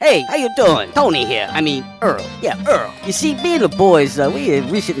Hey, how you doing? Tony here. I mean, Earl. Yeah, Earl. You see, me and the boys, we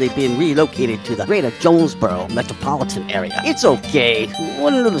have recently been relocated to the greater Jonesboro metropolitan area. It's okay.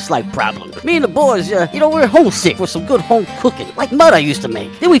 One little slight problem. Me and the boys, we're homesick for some good home cooking, like Mother used to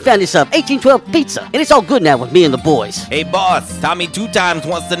make. Then we found this 1812 pizza, and it's all good now with me and the boys. Hey, boss, Tommy 2 Times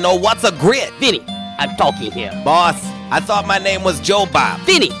wants to know what's a grit. Vinny, I'm talking here. Boss, I thought my name was Joe Bob.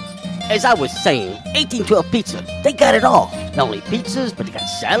 Vinny! As I was saying, 1812 Pizza, they got it all. Not only pizzas, but they got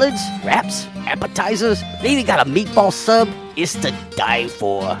salads, wraps, appetizers. They even got a meatball sub. It's to die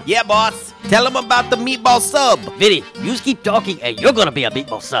for. Yeah, boss. Tell them about the meatball sub. Vinny, you just keep talking and you're gonna be a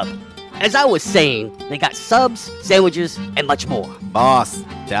meatball sub. As I was saying, they got subs, sandwiches, and much more. Boss,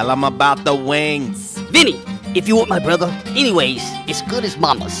 tell them about the wings. Vinny, if you want my brother, anyways, it's good as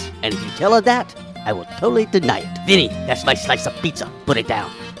mama's. And if you tell her that, I will totally deny it. Vinny, that's my slice of pizza. Put it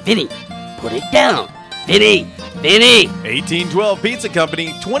down. Vinny, put it down. Vinny! 1812 Pizza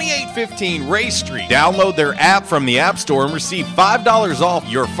Company, 2815 Ray Street. Download their app from the App Store and receive $5 off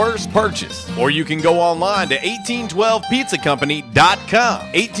your first purchase. Or you can go online to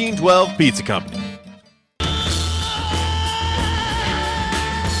 1812pizzacompany.com. 1812 Pizza Company.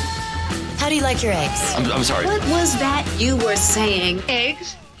 How do you like your eggs? I'm sorry. What was that you were saying?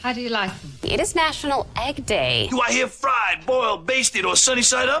 Eggs? How do you like them? It is National Egg Day. Do I hear fried, boiled, basted, or sunny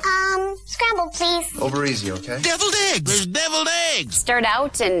side up? Scrambled, please. Over easy, okay? Deviled eggs. There's deviled eggs. Start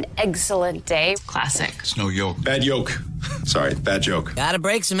out an excellent day. Classic. It's no yolk. Bad yolk. Sorry, bad joke. Gotta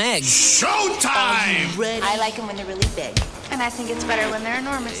break some eggs. Showtime! I like them when they're really big. And I think it's better when they're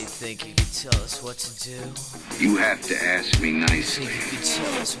enormous. You think you could tell us what to do? You have to ask me nicely. You could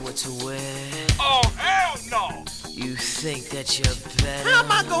tell us what to wear? Oh, hell no! You think that you're better? How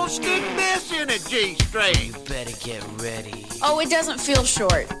am I gonna stick this in a G-string? You better get ready. Oh, it doesn't feel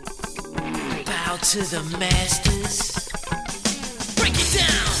short. Bow to the masters. Break it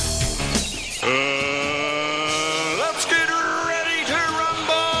down! Let's get ready to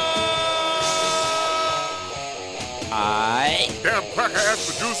rumble! Damn cracker-ass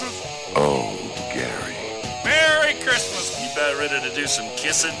producers. Oh, Gary. Merry Christmas. You about ready to do some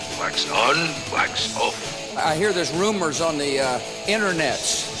kissing? Wax on, wax off. I hear there's rumors on the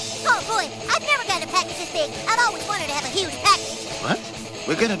internets. Oh, boy, I've never gotten a package this big. I've always wanted to have a huge package. What?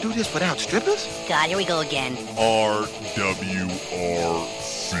 We're gonna do this without strippers? God, here we go again. RWRC.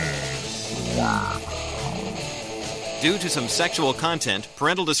 Due to some sexual content,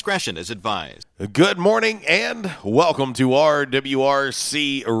 parental discretion is advised. Good morning and welcome to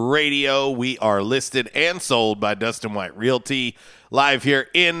RWRC Radio. We are listed and sold by Dustin White Realty. Live here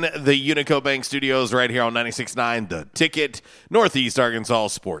in the Unico Bank Studios right here on 96.9 The Ticket, Northeast Arkansas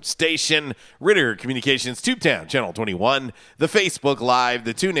Sports Station, Ritter Communications, Tubetown, Channel 21, the Facebook Live,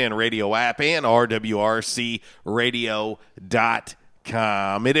 the TuneIn Radio app, and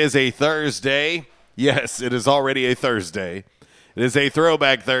RWRCRadio.com. It is a Thursday. Yes, it is already a Thursday. It is a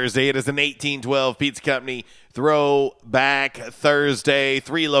Throwback Thursday. It is an 1812 Pizza Company Throwback Thursday.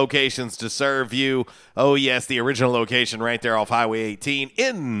 3 locations to serve you. Oh, yes, the original location right there off Highway 18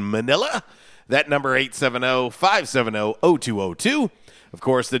 in Manila. That number 870-570-0202. Of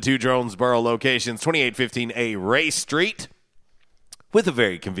course, the 2 Jonesboro locations, 2815A Ray Street with a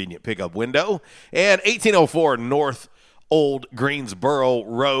very convenient pickup window. And 1804 North Old Greensboro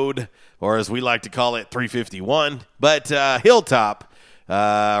Road, or as we like to call it, 351. But Hilltop,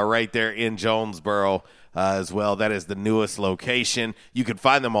 right there in Jonesboro as well. That is the newest location. You can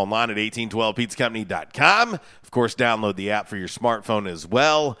find them online at 1812pizzacompany.com. Of course, download the app for your smartphone as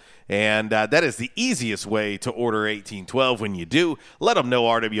well. And that is the easiest way to order 1812. When you do, let them know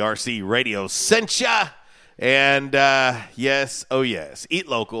RWRC Radio sent ya. And yes, oh yes, eat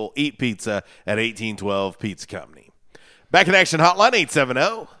local, eat pizza at 1812 Pizza Company. Back in action hotline,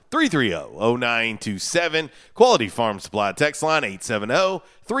 870-330-0927. Quality Farm Supply text line,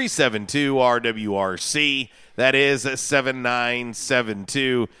 870-372-RWRC. That is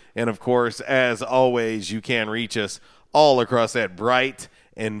 7972. And, of course, as always, you can reach us all across that bright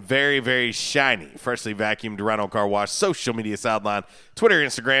and very, very shiny, freshly vacuumed Rhino Car Wash social media sideline, Twitter,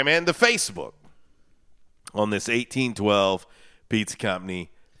 Instagram, and the Facebook on this 1812 Pizza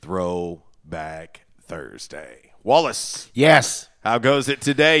Company Throwback Thursday. Wallace. Yes. How goes it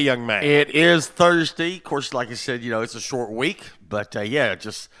today, young man? It is Thursday. Of course, like I said, it's a short week. But,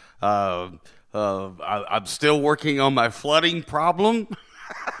 I'm still working on my flooding problem.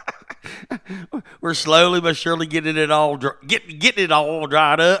 We're slowly but surely getting it all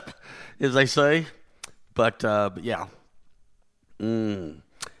dried up, as they say. But yeah.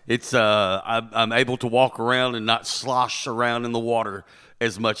 It's I'm able to walk around and not slosh around in the water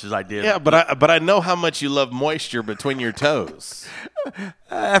as much as I did. Yeah, but I know how much you love moisture between your toes.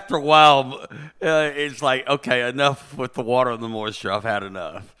 After a while, it's like, okay, enough with the water and the moisture. I've had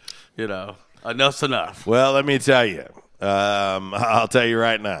enough. Enough's enough. Well, let me tell you. I'll tell you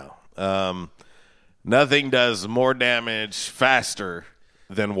right now. Nothing does more damage faster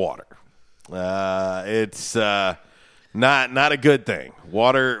than water. It's not a good thing.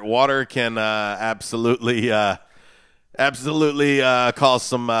 Water can absolutely cause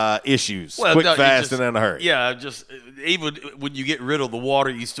some issues quick, fast, and in a hurry. Yeah, just even when you get rid of the water,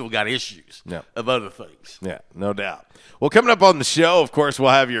 you still got issues of other things. Yeah, no doubt. Well, coming up on the show, of course,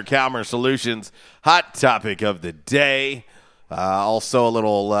 we'll have your Calmer Solutions hot topic of the day. Also, a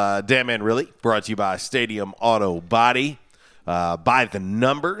little Damn Man Really, brought to you by Stadium Auto Body, by the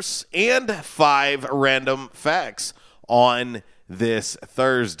numbers, and 5 random facts on this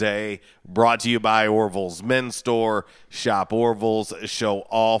Thursday, brought to you by Orville's Men's Store. Shop Orville's, show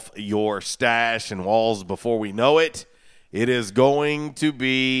off your stash and walls before we know it. It is going to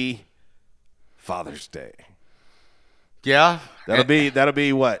be Father's Day. Yeah. That'll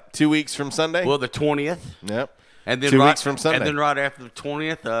be what, 2 weeks from Sunday? Well, the 20th. Yep. And then 2 weeks from Sunday. And then right after the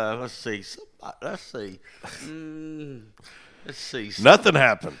 20th, let's see. Nothing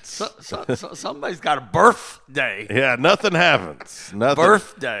happens. Somebody's got a birthday. Yeah, nothing happens.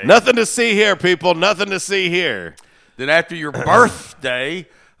 Birthday. Nothing to see here, people. Nothing to see here. Then after your birthday,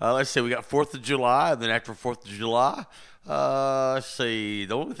 let's see, we got 4th of July. And then after 4th of July, let's see.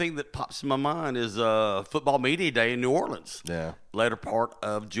 The only thing that pops in my mind is Football Media Day in New Orleans. Yeah. Later part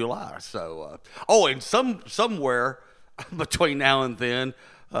of July. So, and somewhere between now and then,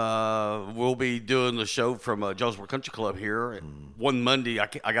 we'll be doing the show from Jonesboro Country Club here. One Monday, I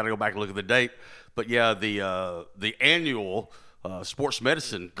got to go back and look at the date. But yeah, the annual sports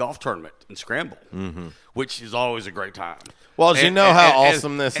medicine golf tournament in Scramble, which is always a great time. Well, you know how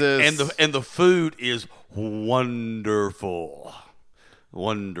awesome this is, and the food is wonderful,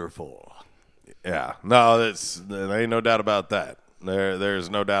 wonderful. Yeah, no, there ain't no doubt about that. There's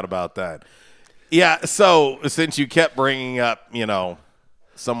no doubt about that. Yeah. So since you kept bringing up,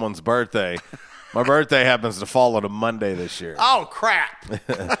 someone's birthday. My birthday happens to fall on a Monday this year. Oh, crap.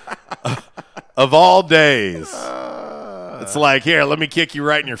 Of all days. It's like, here, let me kick you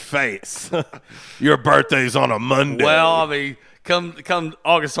right in your face. Your birthday's on a Monday. Well, I mean, come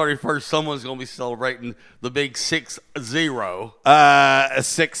August 31st, someone's going to be celebrating the big 6-0.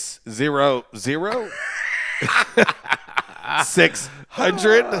 600?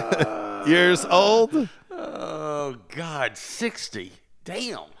 600 years old? Oh, God, 60.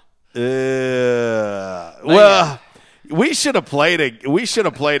 Damn. Well, we should have played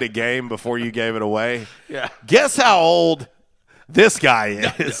a game before you gave it away. Yeah. Guess how old this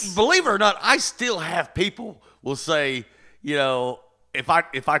guy is. Believe it or not, I still have people will say, if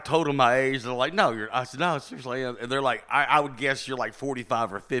I told them my age, they're like, no, I said, no, seriously. And they're like, I would guess you're like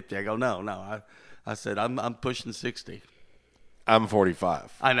 45 or 50. I go, no. I said, I'm pushing 60. I'm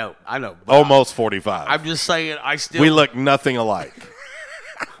 45. I know. Almost 45. I'm just saying, we look nothing alike.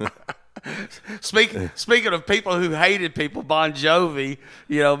 Speaking of people who hated people, Bon Jovi,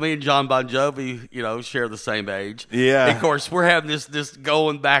 me and John Bon Jovi, share the same age. Yeah. And of course, we're having this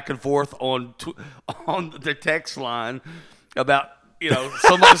going back and forth on the text line about,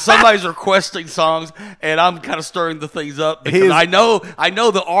 somebody's requesting songs, and I'm kind of stirring the things up because I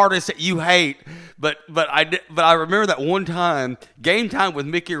know the artists that you hate, but I remember that one time, Game Time with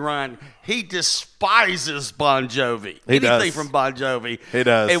Mickey Ryan, he despises Bon Jovi. Anything from Bon Jovi. He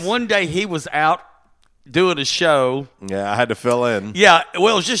does. And one day he was out doing a show. Yeah, I had to fill in. Yeah,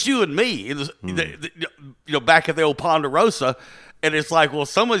 well, it's just you and me. It was, back at the old Ponderosa, and it's like, well,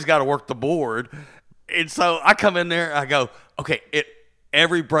 somebody's got to work the board. And so I come in there, I go, okay,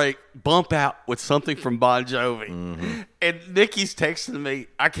 every break, bump out with something from Bon Jovi. Mm-hmm. And Nikki's texting me.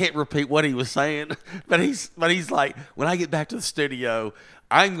 I can't repeat what he was saying, but he's like, when I get back to the studio,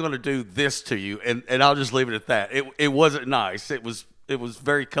 I'm going to do this to you, and I'll just leave it at that. It wasn't nice. It was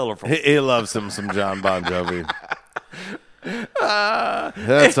very colorful. He loves some John Bon Jovi.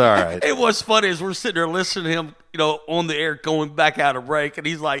 That's all right. It was funny as we're sitting there listening to him, on the air going back out of break, and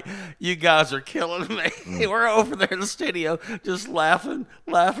he's like, "You guys are killing me." We're over there in the studio just laughing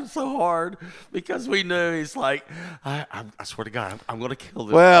so hard because we knew he's like, I swear to God, I'm going to kill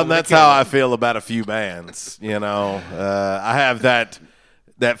this. Well, that's how I feel about a few bands. I have that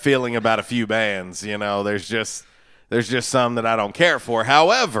feeling about a few bands. There's just some that I don't care for.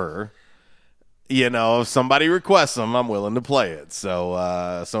 However, if somebody requests them, I'm willing to play it. So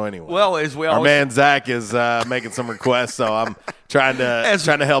anyway. Well, as we our man Zach is making some requests, so I'm trying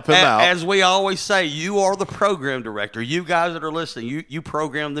to help him out. As we always say, you are the program director. You guys that are listening, you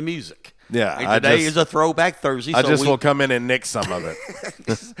program the music. Yeah, And today is a Throwback Thursday. I just will come in and nick some of it.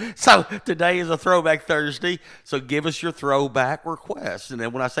 So today is a Throwback Thursday. So give us your throwback requests. And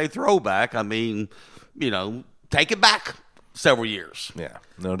then when I say throwback, I mean, take it back several years. Yeah,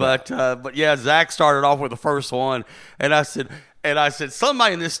 no doubt. But yeah, Zach started off with the first one, and I said,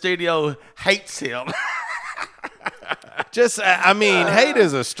 somebody in this studio hates him. Hate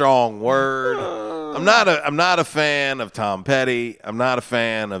is a strong word. I'm not a fan of Tom Petty. I'm not a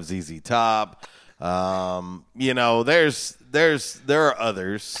fan of ZZ Top. There are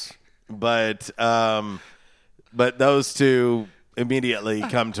others, but those two immediately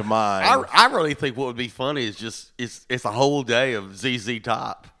come to mind. I really think what would be funny is just it's a whole day of ZZ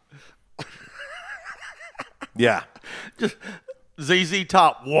Top. Yeah, just ZZ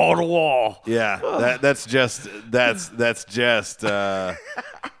Top wall to wall. Yeah, that's just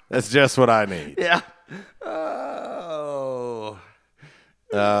what I need. Yeah. Oh.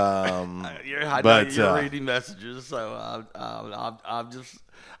 I know you're reading messages, so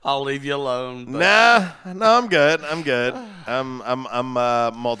I'll leave you alone. But. No, I'm good. I'm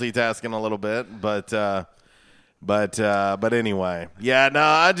multitasking a little bit, but anyway, yeah.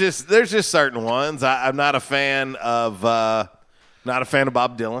 No, there's just certain ones. I'm not a fan of Bob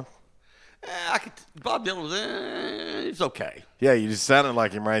Dylan. Bob Dylan, it's okay. Yeah, you just sounded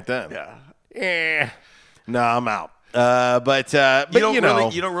like him right then. Yeah. No, I'm out. But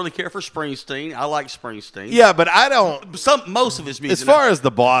you don't really care for Springsteen. I like Springsteen. Yeah, but I don't. Most of his music, as far as the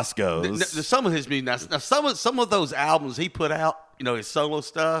boss goes, some of his music. Now some of those albums he put out, his solo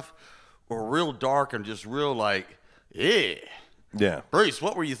stuff, were real dark and just real yeah. Bruce,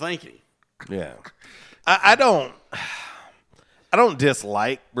 what were you thinking? Yeah, I don't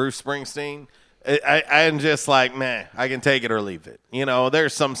dislike Bruce Springsteen. I'm just like, man, I can take it or leave it.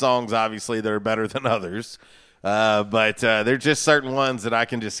 There's some songs, obviously, that are better than others. But there's just certain ones that I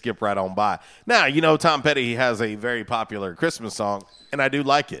can just skip right on by. Now, Tom Petty has a very popular Christmas song, and I do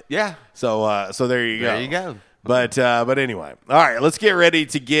like it. Yeah. So there you go. There you go. But anyway, all right, let's get ready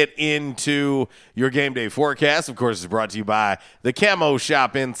to get into your game day forecast. Of course, it's brought to you by the Camo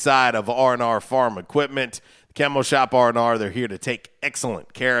Shop inside of R&R Farm Equipment. Camo Shop R&R, they're here to take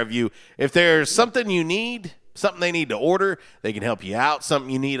excellent care of you. If there's something you need, something they need to order, they can help you out. Something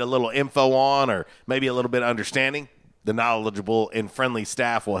you need a little info on or maybe a little bit of understanding, the knowledgeable and friendly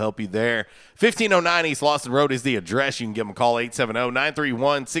staff will help you there. 1509 East Lawson Road is the address. You can give them a call,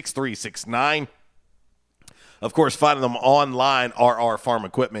 870-931-6369. Of course, find them online,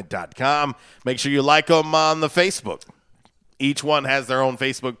 rrfarmequipment.com. Make sure you like them on the Facebook. Each one has their own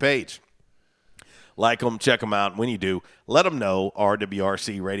Facebook page. Like them, check them out. When you do, let them know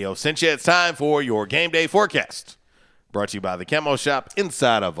RWRC Radio sent you. It's time for your game day forecast. Brought to you by the Camo Shop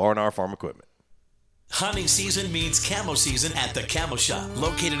inside of R&R Farm Equipment. Hunting season means camo season at the Camo Shop,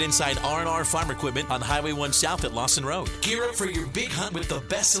 located inside R&R Farm Equipment on Highway 1 South at Lawson Road. Gear up for your big hunt with the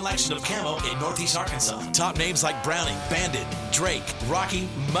best selection of camo in Northeast Arkansas. Top names like Browning, Bandit, Drake, Rocky,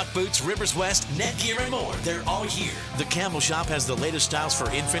 Muck Boots, Rivers West, Netgear, and more. They're all here. The Camo Shop has the latest styles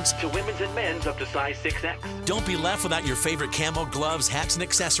for infants to women's and men's up to size 6X. Don't be left without your favorite camo gloves, hats, and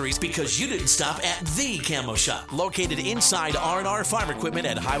accessories because you didn't stop at the Camo Shop, located inside R&R Farm Equipment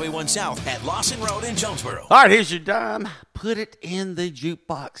at Highway 1 South at Lawson Road in Jonesboro. All right, here's your dime. Put it in the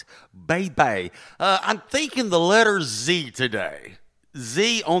jukebox, baby. I'm thinking the letter Z today.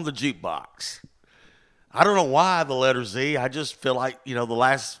 Z on the jukebox. I don't know why the letter Z. I just feel like, the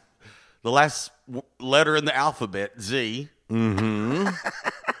last letter in the alphabet, Z. Mm-hmm.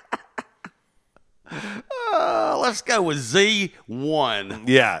 Let's go with Z1.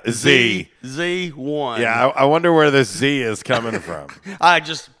 Yeah, Z. Z1. Yeah, I wonder where this Z is coming from. I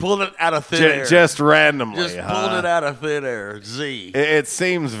just pulled it out of thin air. Just randomly. Just pulled it out of thin air. Z. It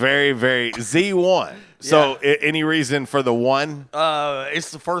seems very, very Z1. So any reason for the one?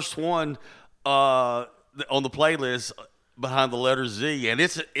 It's the first one on the playlist behind the letter Z, and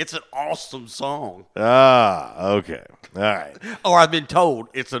it's an awesome song. Ah, okay. All right. Or I've been told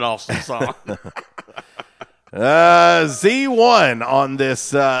it's an awesome song. Z1 on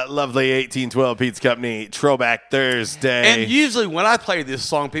this lovely 1812 Pizza Company Throwback Thursday. And usually when I play this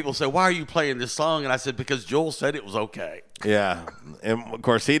song, people say, why are you playing this song? And I said, because Joel said it was okay. Yeah. And, of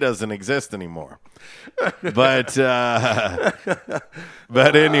course, he doesn't exist anymore. But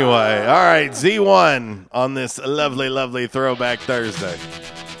anyway, all right, Z1 on this lovely, lovely Throwback Thursday.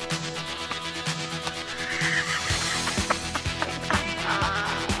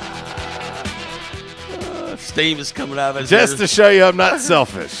 Steam is coming out of his ears. Just to show you I'm not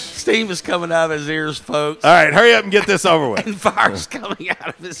selfish. Steam is coming out of his ears, folks. All right, hurry up and get this over with. And fire's coming out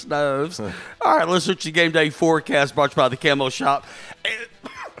of his nose. All right, let's switch to game day forecast brought to you by the Camo Shop.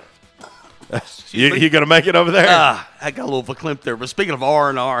 You going to make it over there? I got a little verklempt there. But speaking of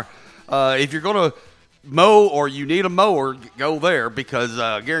R&R, if you're going to mow or you need a mower, go there because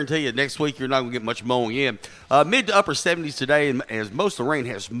I guarantee you next week you're not going to get much mowing in. Mid to upper 70s today, and as most of the rain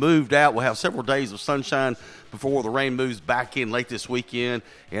has moved out, we'll have several days of sunshine before the rain moves back in late this weekend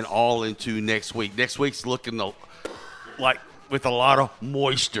and all into next week. Next week's looking like with a lot of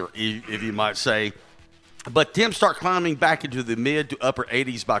moisture, if you might say. But temps start climbing back into the mid to upper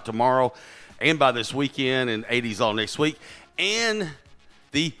 80s by tomorrow and by this weekend, and 80s all next week. And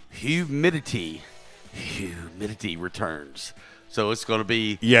the humidity returns. So it's going to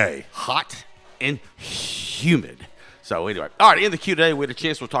be hot and humid. So anyway, all right, in the queue today, we had a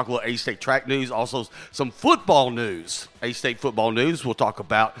chance to talk a little A-State track news, also some football news. A-State football news, we'll talk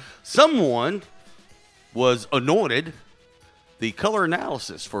about someone was anointed the color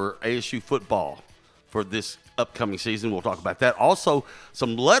analysis for ASU football for this upcoming season. We'll talk about that. Also,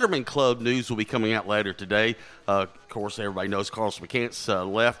 some Letterman Club news will be coming out later today. Of course, everybody knows Carlos McCants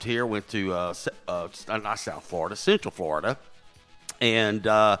left here, went to not South Florida, Central Florida. And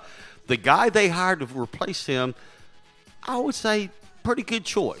the guy they hired to replace him, I would say pretty good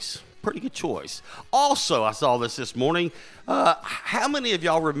choice. Pretty good choice. Also, I saw this morning. How many of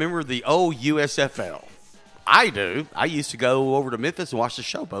y'all remember the old USFL? I do. I used to go over to Memphis and watch the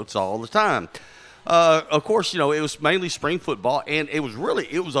showboats all the time. Of course, it was mainly spring football, and it was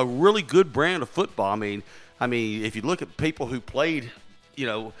a really good brand of football. I mean, if you look at people who played,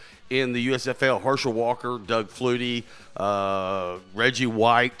 in the USFL, Herschel Walker, Doug Flutie, Reggie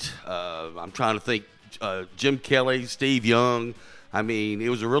White, I'm trying to think, Jim Kelly, Steve Young. I mean, it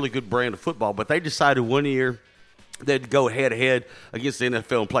was a really good brand of football, but they decided one year they'd go head-to-head against the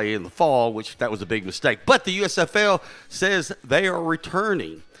NFL and play in the fall, which that was a big mistake. But the USFL says they are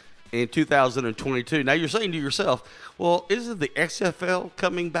returning in 2022. Now, you're saying to yourself, well, isn't the XFL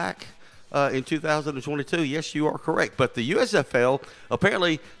coming back in 2022? Yes, you are correct. But the USFL,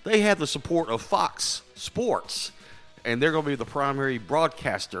 apparently, they have the support of Fox Sports, and they're going to be the primary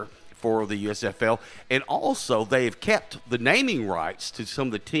broadcaster for the USFL. And also, they've kept the naming rights to some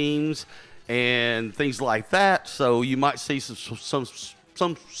of the teams and things like that. So you might see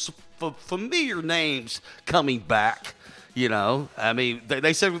some familiar names coming back. I mean,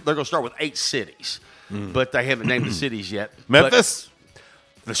 they said they're going to start with 8 cities, but they haven't named the cities yet. Memphis?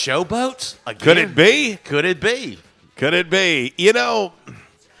 But the showboats? Again, Could it be? Could it be? Could it be?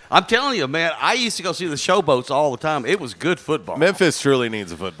 I'm telling you, man, I used to go see the showboats all the time. It was good football. Memphis truly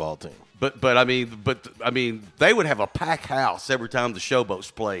needs a football team. But I mean, they would have a packed house every time the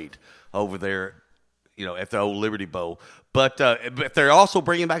showboats played over there, at the old Liberty Bowl. But they're also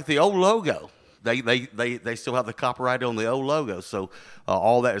bringing back the old logo. They still have the copyright on the old logo, so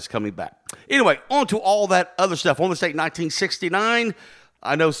all that is coming back. Anyway, on to all that other stuff. On this date, 1969,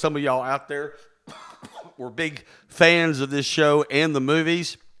 I know some of y'all out there were big fans of this show and the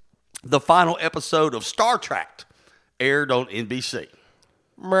movies. The final episode of Star Trek aired on NBC.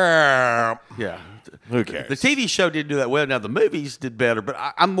 Yeah. Who cares? The TV show didn't do that well. Now, the movies did better, but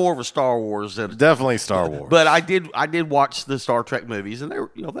I'm more of a Star Wars. Definitely Star Wars. But I did watch the Star Trek movies, and they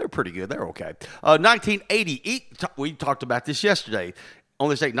were pretty good. They were okay. 1980, we talked about this yesterday. On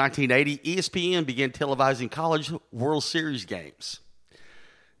this date, 1980, ESPN began televising College World Series games.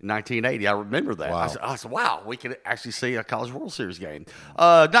 In 1980, I remember that. Wow. I said, wow, we can actually see a College World Series game.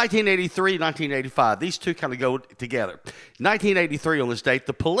 1983, 1985, these two kind of go together. 1983, on this date,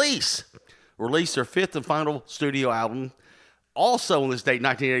 the Police released their 5th and final studio album. Also on this date,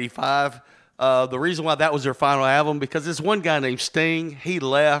 1985, the reason why that was their final album, because this one guy named Sting, he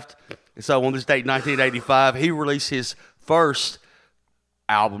left. And so on this date, 1985, he released his first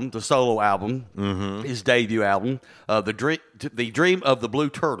album, the solo album, his debut album. The Dream of the Blue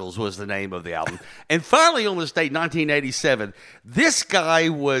Turtles was the name of the album. And finally, on this date, 1987, this guy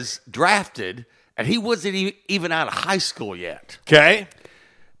was drafted, and he wasn't even out of high school yet. Okay.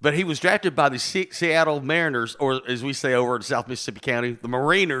 But he was drafted by the Seattle Mariners, or as we say over in South Mississippi County, the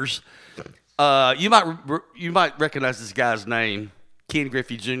Mariners. You might recognize this guy's name, Ken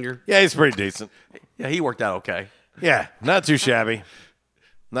Griffey Jr. Yeah, he's pretty decent. Yeah, he worked out okay. Yeah, not too shabby.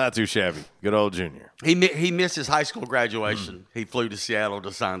 Not too shabby. Good old Junior. He missed his high school graduation. He flew to Seattle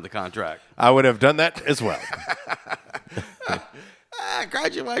to sign the contract. I would have done that as well.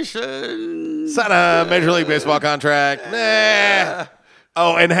 Graduation. Sign a Major League Baseball contract. Nah.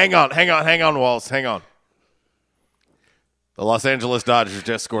 Oh, and hang on, Walls. Hang on. The Los Angeles Dodgers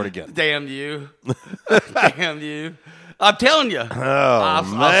just scored again. Damn you. Damn you. I'm telling you.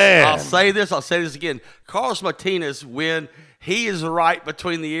 Oh, man. I'll say this again. Carlos Martinez, when he is right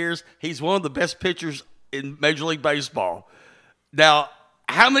between the ears, he's one of the best pitchers in Major League Baseball. Now,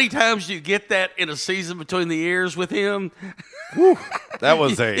 how many times do you get that in a season between the ears with him? That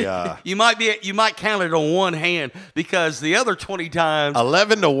was a you might count it on one hand because the other 20 times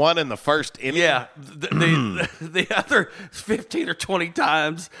 11-1 in the first inning. Yeah, the other 15 or 20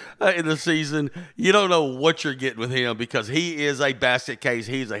 times in the season, you don't know what you're getting with him because he is a basket case.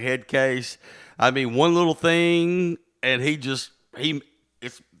 He's a head case. I mean, one little thing, and it's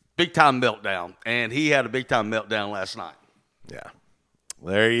big time meltdown, and he had a big time meltdown last night. Yeah,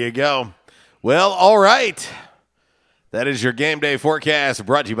 there you go. Well, all right. That is your game day forecast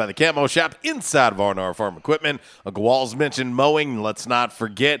brought to you by the Camo Shop inside of R&R Farm Equipment. Uncle Walls mentioned mowing. Let's not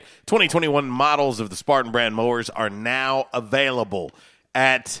forget 2021 models of the Spartan brand mowers are now available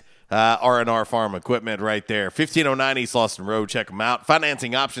at R&R Farm Equipment right there. 1509 East Lawson Road. Check them out.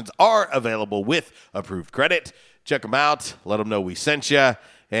 Financing options are available with approved credit. Check them out. Let them know we sent you.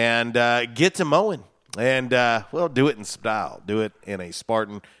 And get to mowing. And, do it in style. Do it in a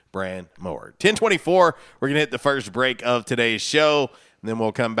Spartan brand mower. 1024, we're going to hit the first break of today's show, and then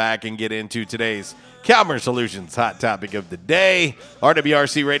we'll come back and get into today's Commerce Solutions hot topic of the day.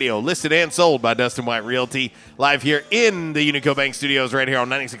 RWRC Radio, listed and sold by Dustin White Realty, live here in the Unico Bank Studios right here on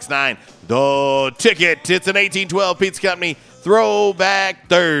 96.9 The Ticket. It's an 1812 Pizza Company Throwback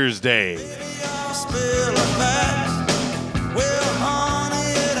Thursday.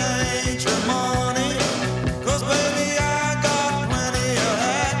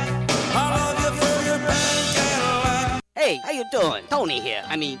 Hey, how you doing? Tony here.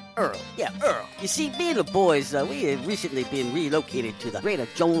 Earl. Yeah, Earl. You see, me and the boys, we have recently been relocated to the greater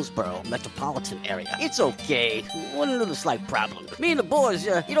Jonesboro metropolitan area. It's okay. One little slight problem. Me and the boys,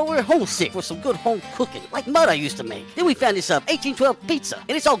 we're homesick for some good home cooking, like Mother used to make. Then we found this 1812 pizza,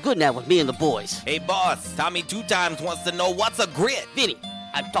 and it's all good now with me and the boys. Hey, boss, Tommy 2 Times wants to know what's a grit. Vinny,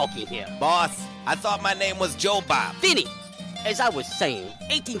 I'm talking here. Boss, I thought my name was Joe Bob. Vinny! As I was saying,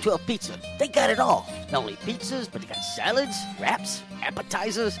 1812 Pizza, they got it all. Not only pizzas, but they got salads, wraps,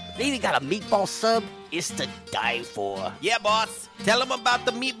 appetizers. They even got a meatball sub. It's to die for. Yeah, boss. Tell them about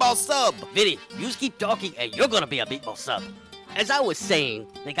the meatball sub. Vinny, you just keep talking and you're gonna be a meatball sub. As I was saying,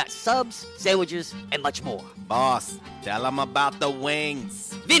 they got subs, sandwiches, and much more. Boss, tell them about the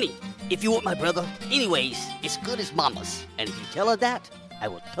wings. Vinny, if you want my brother, anyways, it's good as Mama's. And if you tell her that, I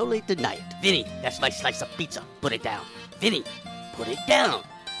will totally deny it. Vinny, that's my slice of pizza. Put it down. Vinny, put it down.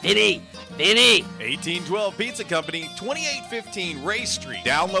 Vinny! 1812 Pizza Company, 2815 Ray Street.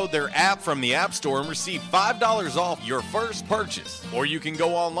 Download their app from the App Store and receive $5 off your first purchase. Or you can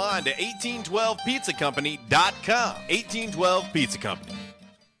go online to 1812pizzacompany.com. 1812 Pizza Company.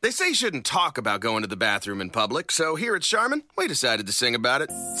 They say you shouldn't talk about going to the bathroom in public, so here at Charmin, we decided to sing about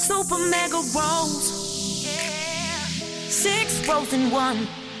it. Super mega rolls. Yeah. 6 rolls in one.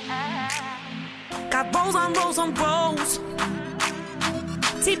 Got rolls on rolls on rolls.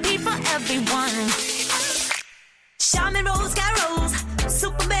 TP for everyone. Charmin rolls got rolls.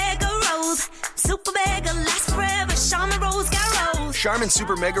 Super mega rolls. Super mega lasts forever. Charmin rolls got rolls. Charmin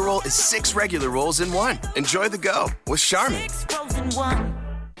Super Mega Roll is 6 regular rolls in one. Enjoy the go with Charmin. 6 rolls in one.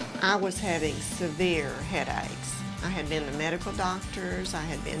 I was having severe headaches. I had been to medical doctors. I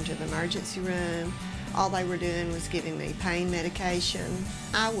had been to the emergency room. All they were doing was giving me pain medication.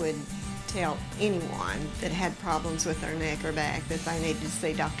 I would tell anyone that had problems with their neck or back that they needed to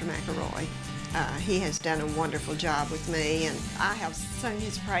see Dr. McElroy. He has done a wonderful job with me, and I have sung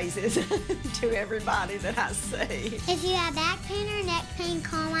his praises to everybody that I see. If you have back pain or neck pain,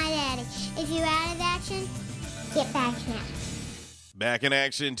 call my daddy. If you're out of action, get back in action. Back in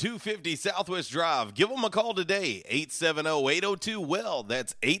action, 250 Southwest Drive. Give them a call today, 870-802-WELL.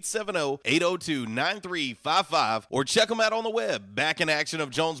 That's 870-802-9355. Or check them out on the web,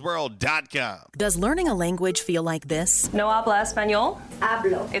 backinactionofjonesboro.com. Does learning a language feel like this? No habla español?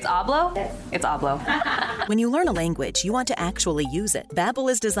 Hablo. It's hablo? Yes. It's hablo. When you learn a language, you want to actually use it. Babbel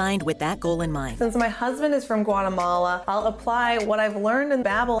is designed with that goal in mind. Since my husband is from Guatemala, I'll apply what I've learned in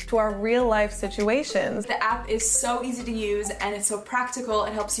Babbel to our real-life situations. The app is so easy to use and it's so practical.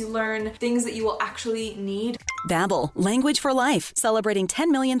 It helps you learn things that you will actually need. Babbel, language for life. Celebrating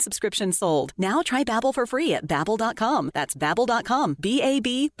 10 million subscriptions sold. Now try Babbel for free at Babbel.com. That's Babbel.com.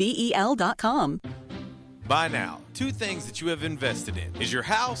 Babbel.com. By now, 2 things that you have invested in is your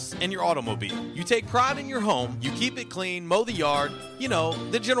house and your automobile. You take pride in your home, you keep it clean, mow the yard,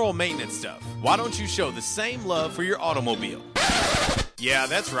 the general maintenance stuff. Why don't you show the same love for your automobile? Yeah,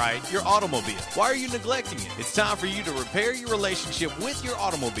 that's right, your automobile. Why are you neglecting it? It's time for you to repair your relationship with your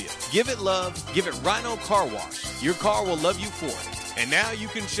automobile. Give it love, give it Rhino Car Wash. Your car will love you for it. And now you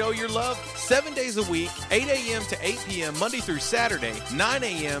can show your love 7 days a week, 8 a.m. to 8 p.m. Monday through Saturday, 9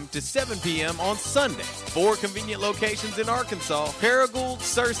 a.m. to 7 p.m. on Sunday. 4 convenient locations in Arkansas: Paragould,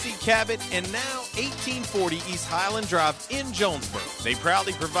 Searcy, Cabot, and now 1840 East Highland Drive in Jonesboro. They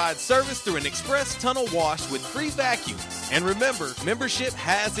proudly provide service through an express tunnel wash with free vacuums. And remember, membership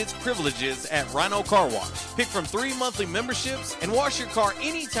has its privileges at Rhino Car Wash. Pick from 3 monthly memberships and wash your car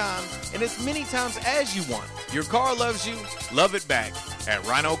anytime and as many times as you want. Your car loves you, love it back at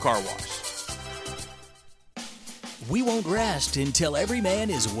Rhino Car Wash. We won't rest until every man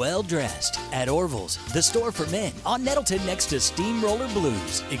is well dressed at Orville's, the store for men, on Nettleton next to Steamroller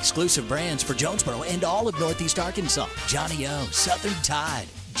Blues. Exclusive brands for Jonesboro and all of Northeast Arkansas. Johnny O, Southern Tide,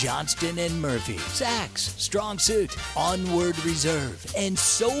 Johnston and Murphy, Saks, Strong Suit, Onward Reserve, and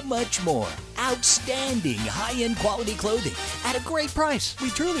so much more. Outstanding high-end quality clothing at a great price. We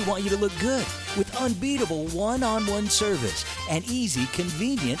truly want you to look good with unbeatable one-on-one service and easy,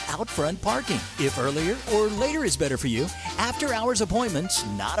 convenient out-front parking. If earlier or later is better for you, after-hours appointments,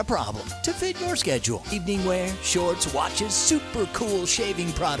 not a problem. To fit your schedule, evening wear, shorts, watches, super cool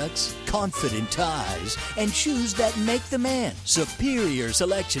shaving products, confident ties, and shoes that make the man. Superior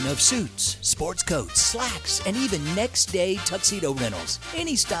selection of suits, sports coats, slacks, and even next-day tuxedo rentals.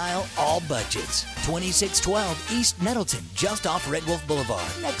 Any style, all budgets. 2612 East Nettleton, just off Red Wolf Boulevard,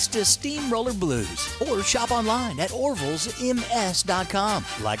 next to Steamroller Blues. Or shop online at orvillesms.com.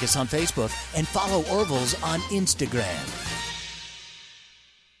 Like us on Facebook and follow Orville's on Instagram.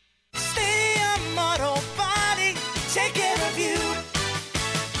 Stadium Auto Body, take care of you.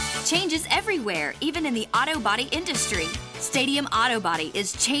 Changes everywhere, even in the auto body industry. Stadium Auto Body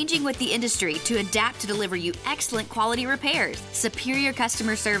is changing with the industry to adapt to deliver you excellent quality repairs, superior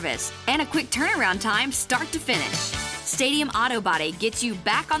customer service, and a quick turnaround time start to finish. Stadium Auto Body gets you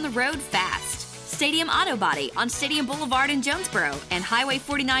back on the road fast. Stadium Auto Body on Stadium Boulevard in Jonesboro and Highway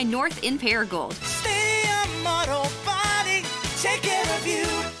 49 North in Paragould. Stadium Auto Body, take care of you.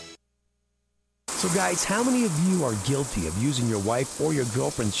 So guys, how many of you are guilty of using your wife or your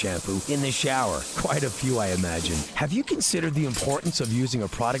girlfriend's shampoo in the shower? Quite a few, I imagine. Have you considered the importance of using a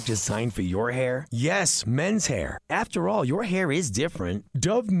product designed for your hair? Yes, men's hair. After all, your hair is different.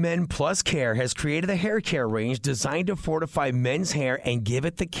 Dove Men Plus Care has created a hair care range designed to fortify men's hair and give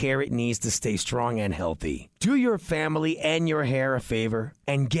it the care it needs to stay strong and healthy. Do your family and your hair a favor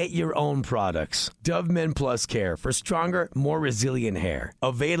and get your own products. Dove Men Plus Care for stronger, more resilient hair.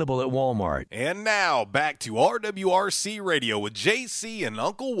 Available at Walmart. And now, back to RWRC Radio with JC and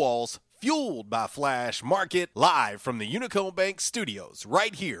Uncle Walls, fueled by Flash Market, live from the Unicode Bank Studios,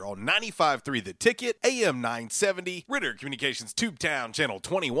 right here on 95.3 The Ticket, AM 970, Ritter Communications Tubetown Channel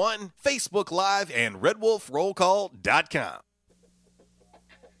 21, Facebook Live, and RedWolfRollCall.com.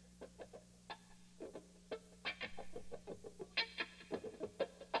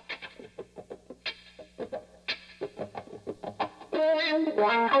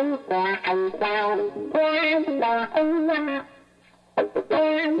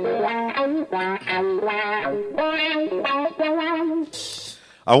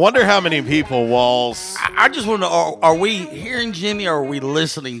 I wonder how many people, Walls. I just want to know, are we hearing Jimmy or are we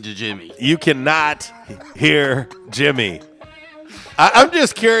listening to Jimmy? You cannot hear Jimmy. I'm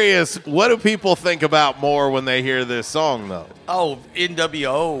just curious, what do people think about more when they hear this song, though? Oh,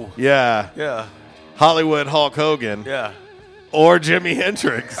 NWO. Yeah. Yeah. Hollywood Hulk Hogan. Yeah. Or Jimi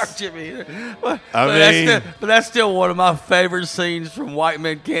Hendrix. Or Jimmy. But that's still one of my favorite scenes from White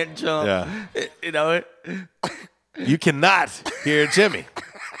Men Can't Jump. Yeah. You cannot hear Jimmy.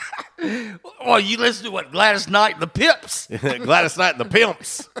 Well, you listen to what Gladys Knight and the Pips. Gladys Knight and the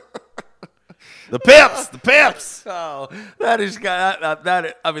Pimps. The Pips. Oh, that is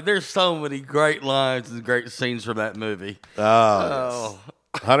that. I mean, there's so many great lines and great scenes from that movie. Oh,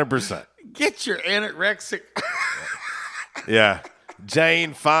 100%. Get your anorexic. Yeah,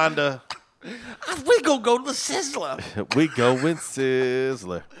 Jane Fonda. We gonna go to the Sizzler. We go with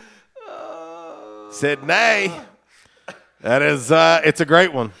Sizzler. Said nay. That is, it's a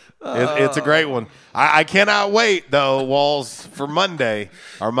great one. It's a great one. I cannot wait, though, Walls, for Monday,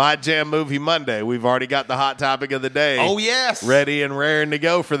 our My Jam Movie Monday. We've already got the hot topic of the day. Oh, yes. Ready and raring to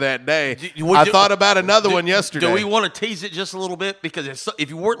go for that day. I thought about another one yesterday. Do we want to tease it just a little bit? Because if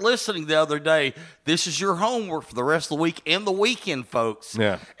you weren't listening the other day, this is your homework for the rest of the week and the weekend, folks.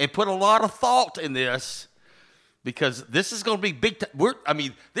 Yeah. And put a lot of thought in this because this is going to be big time.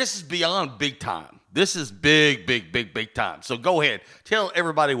 This is beyond big time. This is big time. So go ahead. Tell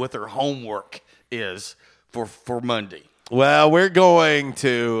everybody what their homework is for Monday. Well, we're going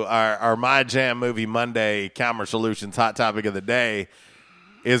to our My Jam Movie Monday Calmer Solutions hot topic of the day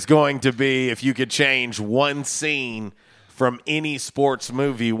is going to be if you could change one scene from any sports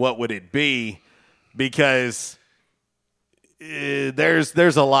movie, what would it be? Because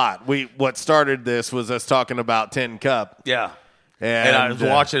there's a lot. What started this was us talking about Tin Cup. Yeah. And I was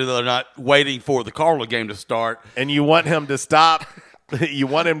watching it the other night, waiting for the Cardinal game to start. And you want him to stop. You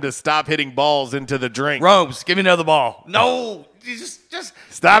want him to stop hitting balls into the drink. Romes, give me another ball. No, you just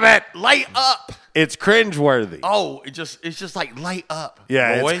stop it. Lay up. It's cringeworthy. Oh, it's just like lay up.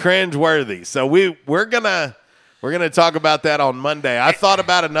 Yeah, boy. it's cringeworthy. So we're gonna talk about that on Monday. I thought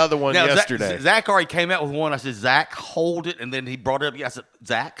about another one yesterday. Zach already came out with one. I said, Zach, hold it, and then he brought it up. I said,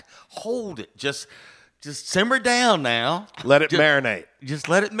 Zach, hold it. Just simmer down now. Let it marinate. Just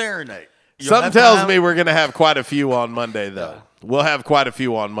let it marinate. Something tells me we're going to have quite a few on Monday, though. Yeah. We'll have quite a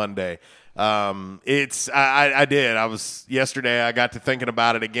few on Monday. I did. Yesterday I got to thinking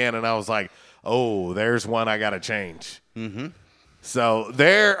about it again, and I was like, oh, there's one I got to change. Mm-hmm. So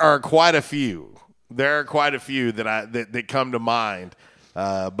there are quite a few. That come to mind.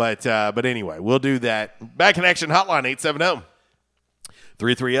 But anyway, we'll do that. Back in Action Hotline, 870.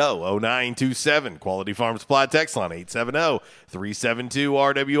 330-0927. Quality Farm Supply text line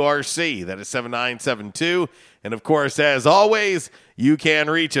 870-372-RWRC. That is 7972. And, of course, as always, you can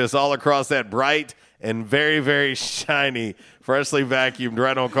reach us all across that bright and very, very shiny, freshly vacuumed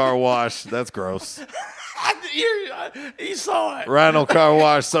Rhino Car Wash. That's gross. You saw it. Rhino Car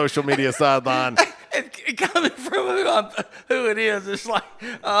Wash social media sideline. It coming from who it is, it's like,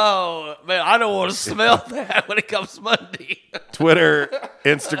 oh, man, I don't want to smell that when it comes Monday. Twitter,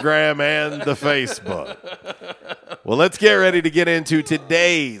 Instagram, and the Facebook. Well, let's get ready to get into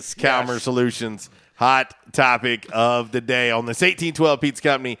today's Calmer Solutions hot topic of the day on this 1812 Pizza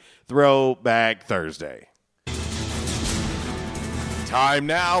Company Throwback Thursday. Time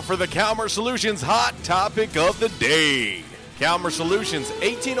now for the Calmer Solutions hot topic of the day. Calmer Solutions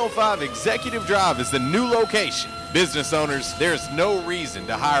 1805 Executive Drive is the new location. Business owners, there's no reason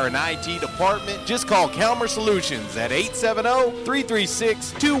to hire an IT department. Just call Calmer Solutions at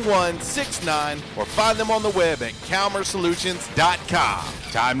 870-336-2169 or find them on the web at calmersolutions.com.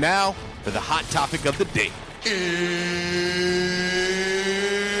 Time now for the hot topic of the day.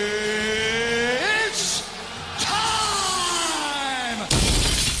 It's time!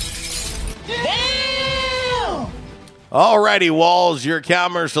 Alrighty, Walls, your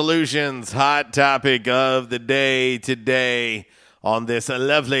Calmer Solutions hot topic of the day today on this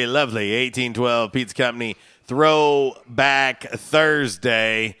lovely, lovely 1812 Pizza Company Throwback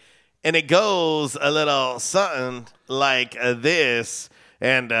Thursday. And it goes a little something like this.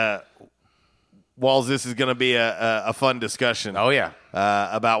 And, Walls, this is going to be a fun discussion. Oh, yeah.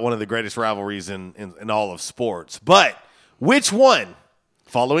 About one of the greatest rivalries in all of sports. But which one,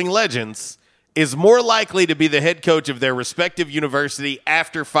 following legends, is more likely to be the head coach of their respective university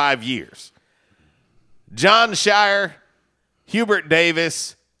after 5 years? John Shire, Hubert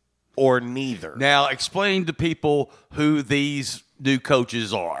Davis, or neither? Now, explain to people who these new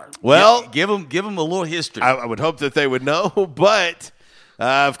coaches are. Well, give them a little history. I would hope that they would know, but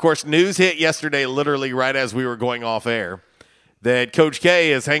of course, news hit yesterday, literally right as we were going off air, that Coach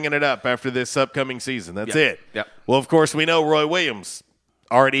K is hanging it up after this upcoming season. That's it. Yep. Well, of course, we know Roy Williams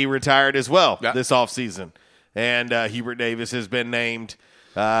already retired as well this offseason. And Hubert Davis has been named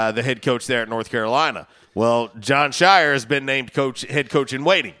the head coach there at North Carolina. Well, John Shire has been named head coach in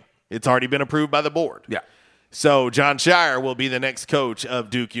waiting. It's already been approved by the board. Yeah. So John Shire will be the next coach of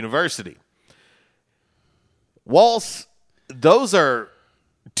Duke University. Walls, those are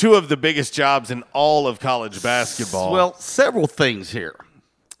two of the biggest jobs in all of college basketball. Well, several things here,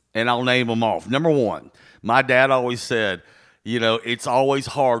 and I'll name them off. Number one, my dad always said, it's always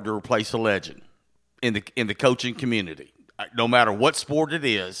hard to replace a legend in the coaching community. No matter what sport it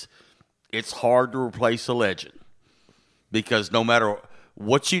is, it's hard to replace a legend because no matter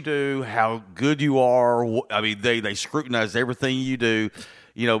what you do, how good you are, they scrutinize everything you do,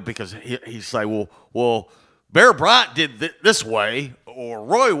 because he say, well, Bear Bryant did this way, or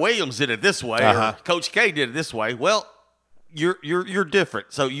Roy Williams did it this way, or Coach K did it this way. Well, you're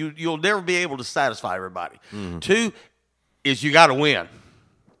different, so you'll never be able to satisfy everybody. Mm-hmm. Two is you got to win.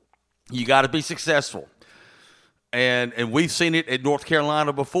 You got to be successful. And we've seen it at North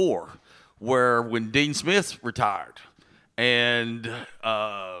Carolina before, where when Dean Smith retired and,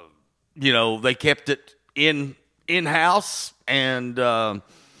 they kept it in-house and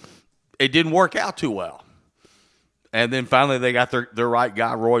it didn't work out too well. And then finally they got their right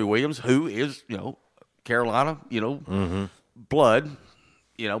guy, Roy Williams, who is, Carolina, blood,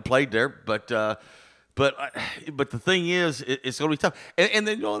 played there. But the thing is, it's going to be tough. And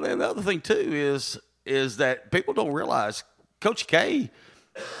then and the other thing too is that people don't realize Coach K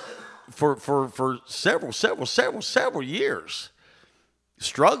for several years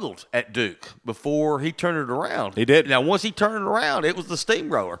struggled at Duke before he turned it around. He did. Now, once he turned it around, it was the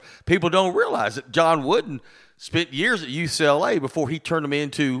steamroller. People don't realize that John Wooden spent years at UCLA before he turned them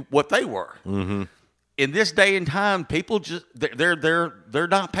into what they were. Mm-hmm. In this day and time, people just they're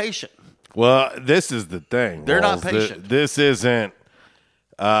not patient. Well, this is the thing. They're Walls. not patient. This isn't.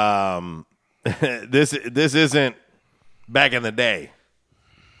 This isn't back in the day.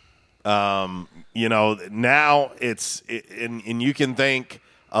 Now and you can think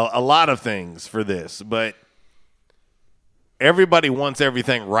a lot of things for this, but everybody wants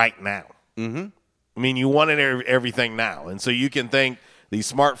everything right now. Mm-hmm. I mean, you want everything now, and so you can think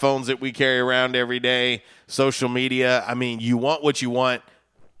these smartphones that we carry around every day, social media. I mean, you want what you want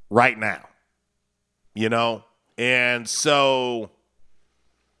right now, and so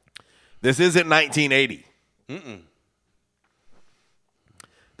this isn't 1980. Mm-mm.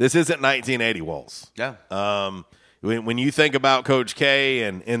 This isn't 1980, Walls. Yeah. When you think about Coach K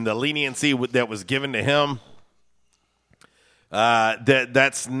and the leniency that was given to him,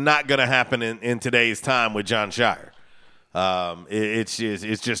 that's not going to happen in today's time with John Shire. It's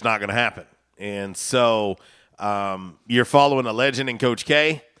just not going to happen. And so you're following a legend in Coach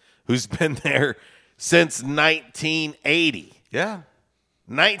K who's been there since 1980. Yeah.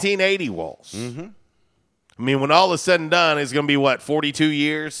 1980, Walls. Mm-hmm. I mean, when all is said and done, it's going to be, 42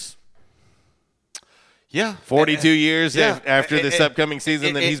 years? Yeah. 42 years after this upcoming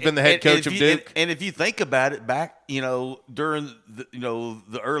season that he's been the head coach of Duke. And if you think about it, back, during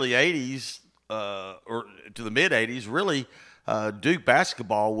the early 80s or to the mid-80s, really, Duke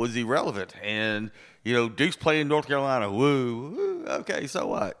basketball was irrelevant. And, Duke's playing North Carolina. Woo, okay, so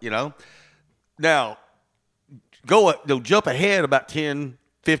what, Now, jump ahead about 10,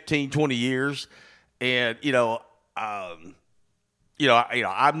 15, 20 years, and I'm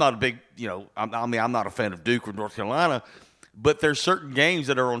not a big, I'm not a fan of Duke or North Carolina, but there's certain games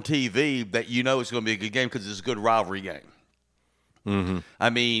that are on TV that it's going to be a good game because it's a good rivalry game. Mm-hmm.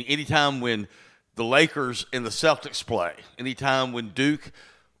 I mean, anytime when the Lakers and the Celtics play, anytime when Duke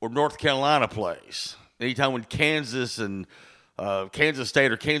or North Carolina plays, anytime when Kansas and Kansas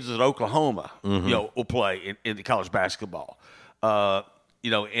State or Kansas and Oklahoma, will play in the college basketball.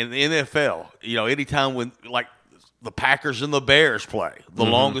 In the NFL, anytime when the Packers and the Bears play, the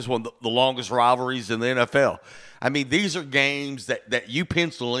longest one, the longest rivalries in the NFL. I mean, these are games that you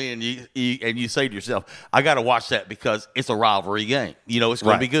pencil in, and you say to yourself, I got to watch that because it's a rivalry game. It's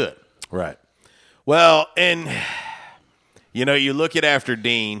going to be good. Right. Well, and you look at after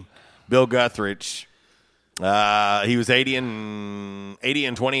Dean, Bill Guthridge. He was 80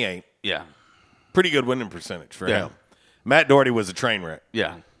 and 28. Yeah. Pretty good winning percentage for him. Matt Doherty was a train wreck.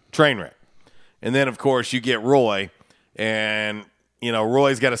 Yeah. Train wreck. And then, of course, you get Roy, and,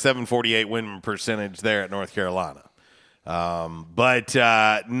 Roy's got a 748 winning percentage there at North Carolina. But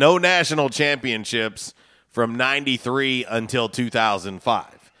no national championships from 93 until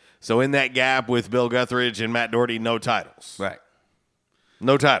 2005. So in that gap with Bill Guthridge and Matt Doherty, no titles. Right.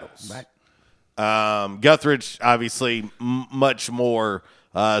 No titles. Right. Guthridge, obviously, much more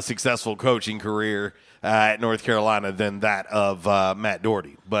successful coaching career at North Carolina than that of Matt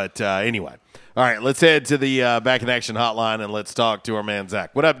Doherty. But anyway, all right, let's head to the Back in Action hotline and let's talk to our man,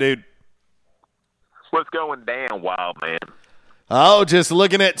 Zach. What up, dude? What's going down, wild man? Oh, just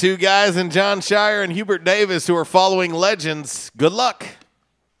looking at two guys in John Shire and Hubert Davis who are following legends. Good luck.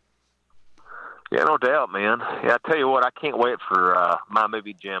 Yeah, no doubt, man. Yeah, I tell you what, I can't wait for my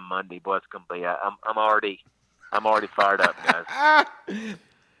movie Jam Monday. Boy, it's gonna be. I'm already fired up, guys.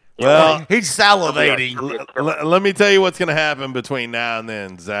 Well, he's salivating. Let me tell you what's going to happen between now and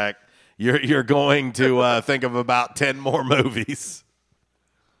then, Zach. You're going to think of about 10 more movies.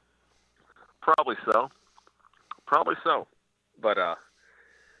 Probably so. But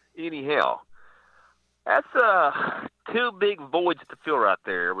anyhow, that's two big voids to fill right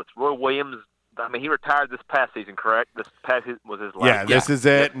there with Roy Williams. I mean, he retired this past season, correct? This past was his last. Yeah, this is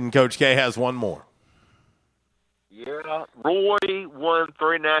it, and Coach K has one more. Yeah, Roy won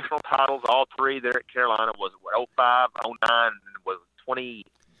 3 national titles, all 3 there at Carolina. Was 05, 09, and was 20.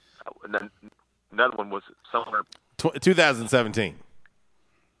 Another one was somewhere 2017.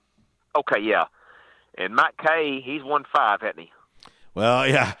 Okay, yeah. And Mike K, he's won 5, hasn't he? Well,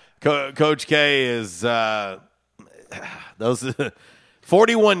 yeah. Coach K is those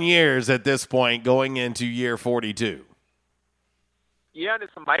 41 years at this point, going into year 42. Yeah, and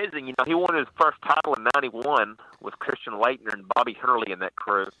it's amazing. He won his first title in '91 with Christian Laettner and Bobby Hurley in that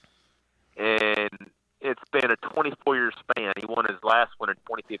crew. And it's been a 24-year span. He won his last one in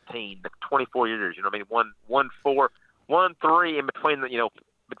 2015. 24 years. I mean, won 3 in between the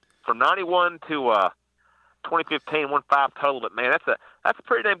from 91 to 2015, won 5 total. But man, that's a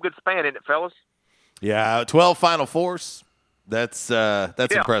pretty damn good span, isn't it, fellas? Yeah, 12 Final Fours. That's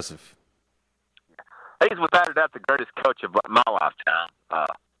impressive. He's without a doubt the greatest coach of my lifetime,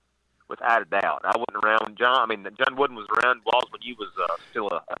 without a doubt. I wasn't around John. I mean, John Wooden was around Walls when you was still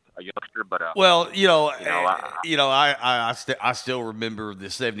a youngster. But I still remember the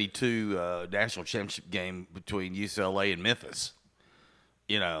 '72 national championship game between UCLA and Memphis.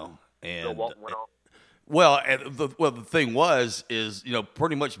 And Bill Walton went on. The thing is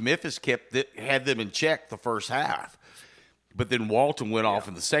pretty much Memphis had them in check the first half, but then Walton went off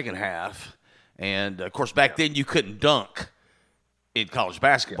in the second half, and of course back then you couldn't dunk in college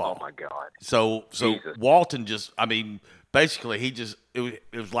basketball. Oh my God! So Jesus. Walton basically it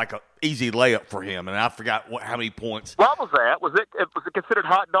was like an easy layup for him, and I forgot how many points. What was that? Was it considered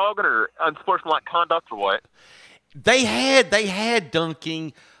hot dogging or unsportsmanlike conduct or what? They had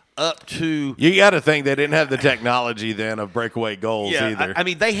dunking up to. You got to think they didn't have the technology then of breakaway goals either. I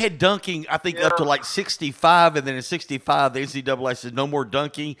mean, they had dunking, I think, up to like 65, and then in 65, the NCAA said no more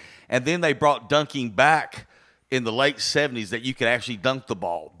dunking, and then they brought dunking back in the late 70s that you could actually dunk the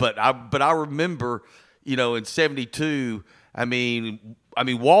ball. But I remember, in 72, I mean,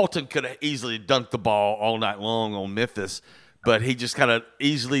 Walton could have easily dunked the ball all night long on Memphis, but he just kind of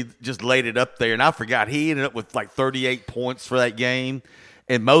easily just laid it up there. And I forgot, he ended up with like 38 points for that game,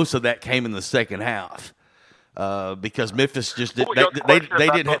 and most of that came in the second half because Memphis just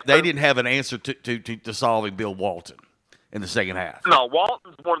didn't have an answer to solving Bill Walton in the second half. No,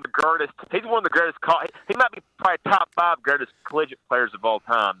 Walton's one of the greatest. He's one of the greatest. He might be probably top 5 greatest collegiate players of all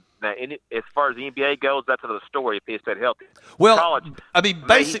time. Now, as far as the NBA goes, that's another story if he stayed healthy. Well, college, I mean,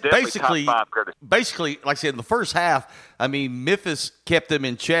 basically, like I said, in the first half, I mean, Memphis kept them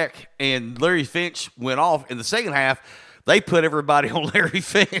in check, and Larry Finch went off. In the second half, they put everybody on Larry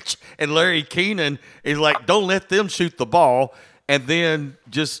Finch, and Larry Keenan is like, don't let them shoot the ball. And then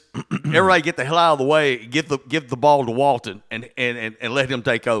just everybody get the hell out of the way, give the ball to Walton, and let him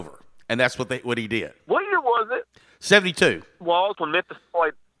take over. And that's what he did. What year was it? 72. Walls when Memphis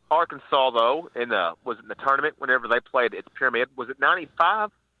played Arkansas though, was it in the tournament whenever they played at the Pyramid? Was it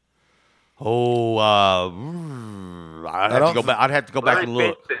 95? Oh, I'd have to go back and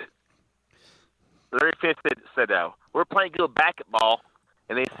look. Larry Finch said we're playing good basketball,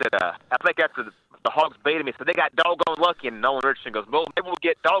 and they said I think after the Hogs beat him, he said they got doggone lucky, and Nolan Richardson goes, well, maybe we'll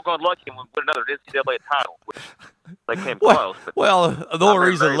get doggone lucky and we'll win another NCAA title, which they came close. But the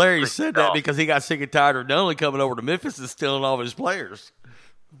only reason Larry said that because he got sick and tired of Nolan coming over to Memphis and stealing all of his players.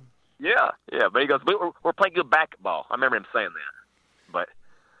 Yeah, but he goes, we're playing good basketball. I remember him saying that. But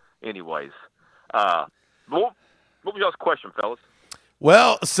anyways, what was y'all's question, fellas?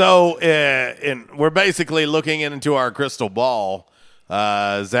 Well, so we're basically looking into our crystal ball.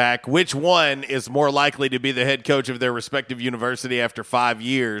 Zach, which one is more likely to be the head coach of their respective university after 5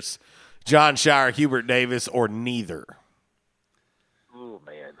 years? John Shire, Hubert Davis, or neither? Oh,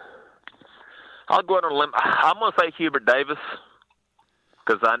 man. I'll go out on a limb. I'm going to say Hubert Davis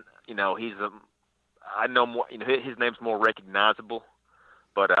because I know more. His name's more recognizable.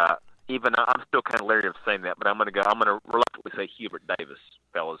 But even I'm still kind of leery of saying that. But I'm going to reluctantly say Hubert Davis,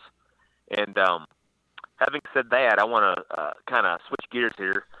 fellas. And having said that, I want to kind of switch gears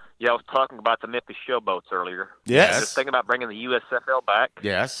here. Yeah, I was talking about the Memphis Showboats earlier. Yes. Just thinking about bringing the USFL back.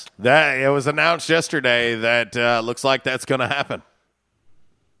 Yes. It was announced yesterday that looks like that's going to happen.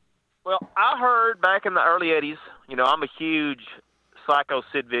 Well, I heard back in the early 80s, I'm a huge Psycho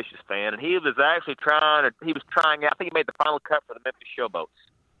Sid Vicious fan, and he was actually trying out, I think he made the final cut for the Memphis Showboats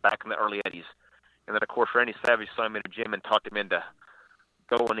back in the early 80s. And then, of course, Randy Savage saw him in a gym and talked him into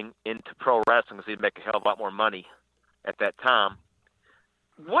going into pro wrestling because he'd make a hell of a lot more money at that time.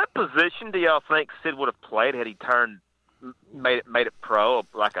 What position do y'all think Sid would have played had he made it pro?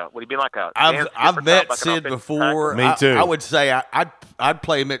 Would he be like a? I've met Sid before. Me too. I would say I'd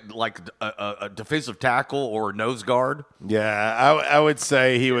play him at like a defensive tackle or a nose guard. Yeah, I would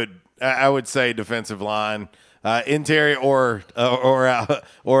say he would. I would say defensive line, interior or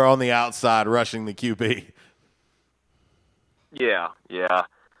on the outside, rushing the QB. Yeah.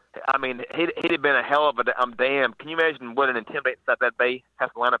 I mean, he'd have been a hell of a damn. Can you imagine what an intimidating stuff that'd be?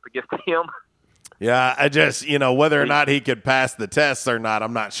 Have to line up against him. Yeah, I just whether or not he could pass the tests or not,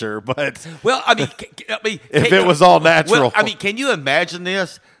 I'm not sure. But if it was all natural, can you imagine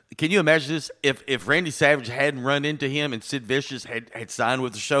this? Can you imagine this if Randy Savage hadn't run into him and Sid Vicious had signed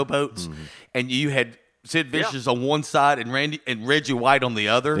with the Showboats, and you had Sid Vicious on one side and Reggie White on the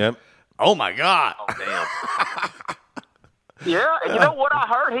other? Yep. Oh my God! Oh damn. Yeah, and you know what I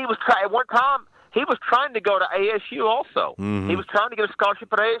heard? He was trying at one time. He was trying to go to ASU also. Mhm. He was trying to get a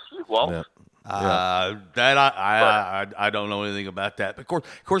scholarship at ASU. Well, that I don't know anything about that. But of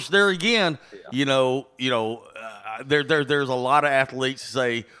course, there again, there's a lot of athletes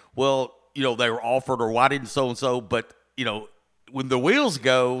say, well, they were offered, or why didn't so and so? But when the wheels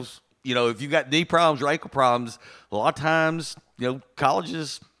goes, if you got knee problems or ankle problems, a lot of times,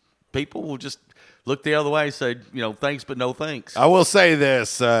 colleges, people will just look the other way and say, thanks, but no thanks. I will say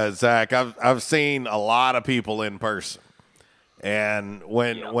this, Zach. I've seen a lot of people in person. And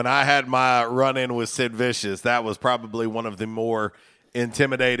when I had my run-in with Sid Vicious, that was probably one of the more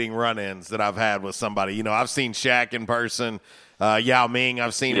intimidating run-ins that I've had with somebody. I've seen Shaq in person, Yao Ming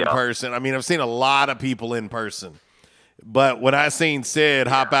I've seen in person. I mean, I've seen a lot of people in person. But when I seen Sid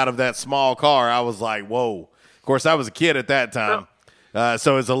hop out of that small car, I was like, whoa. Of course, I was a kid at that time,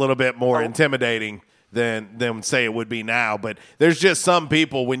 so it's a little bit more intimidating than say it would be now. But there's just some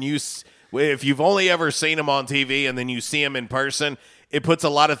people, if you've only ever seen them on TV and then you see them in person, it puts a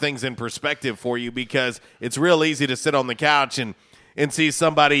lot of things in perspective for you, because it's real easy to sit on the couch and see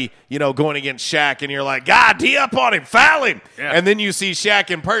somebody, going against Shaq, and you're like, God, D up on him, foul him. Yeah. And then you see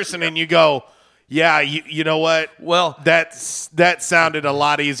Shaq in person and you go, yeah, you know what? Well, that sounded a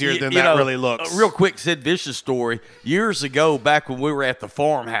lot easier than that really looks. A real quick Sid Vicious story. Years ago, back when we were at the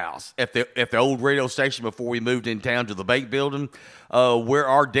farmhouse at the old radio station before we moved in town to the bank building, where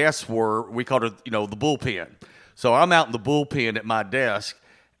our desks were, we called it, the bullpen. So I'm out in the bullpen at my desk,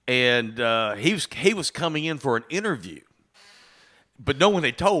 and he was coming in for an interview, but no one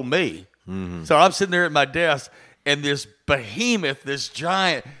had told me. Mm-hmm. So I'm sitting there at my desk, and this behemoth, this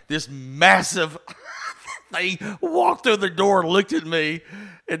giant, this massive thing walked through the door and looked at me.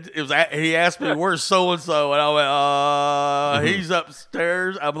 And he asked me, where's so-and-so? And I went, he's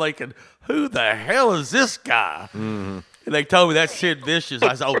upstairs. I'm thinking, who the hell is this guy? Mm-hmm. And they told me that's Sid Vicious.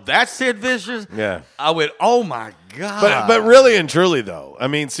 I said, oh, that's Sid Vicious? Yeah. I went, oh, my God. But really and truly, though, I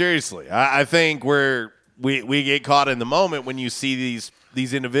mean, seriously, I think we get caught in the moment when you see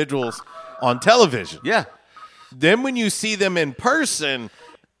these individuals on television. Yeah. Then when you see them in person,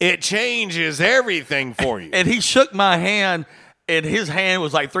 it changes everything for you. And he shook my hand, and his hand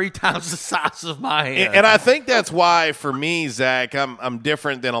was like 3 times the size of my hand. And I think that's why, for me, Zach, I'm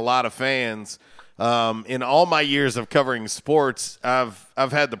different than a lot of fans. In all my years of covering sports, I've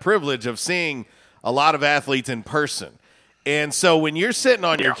had the privilege of seeing a lot of athletes in person. And so when you're sitting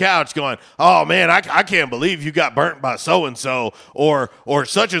on your couch going, oh, man, I can't believe you got burnt by so-and-so, or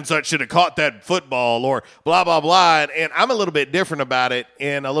such and such should have caught that football, or blah, blah, blah. And I'm a little bit different about it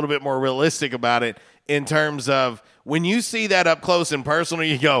and a little bit more realistic about it in terms of when you see that up close and personal,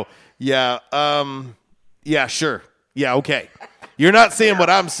 you go, yeah, sure. Yeah, okay. You're not seeing what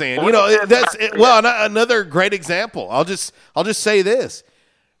I'm seeing. Another great example. I'll just say this.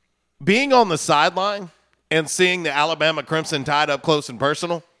 Being on the sideline and seeing the Alabama Crimson Tide up close and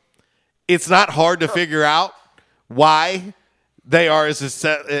personal, it's not hard to figure out why they are as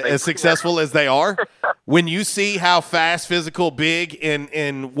successful as they are. When you see how fast, physical, big,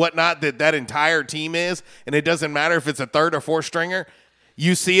 and whatnot that entire team is, and it doesn't matter if it's a third or fourth stringer,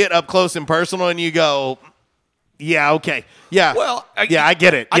 you see it up close and personal, and you go, yeah, okay. Yeah, well, I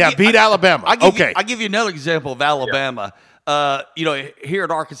get it. Beat Alabama. I'll give you another example of Alabama. Here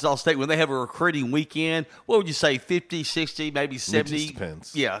at Arkansas State, when they have a recruiting weekend, what would you say, 50, 60, maybe 70? It just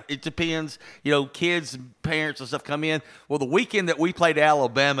depends. Yeah, it depends. Kids and parents and stuff come in. Well, the weekend that we played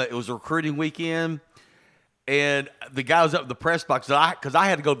Alabama, it was a recruiting weekend, and the guy was up in the press box, because I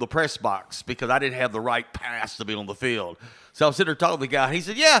had to go to the press box because I didn't have the right pass to be on the field. So I'm sitting there talking to the guy.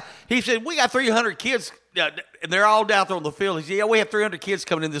 He said, we got 300 kids, and they're all down there on the field. He said, yeah, we have 300 kids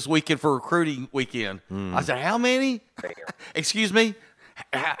coming in this weekend for recruiting weekend. I said, how many? Excuse me?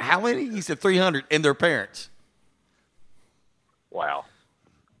 How many? He said 300, and their parents. Wow.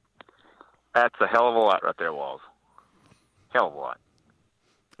 That's a hell of a lot right there, Walls. Hell of a lot.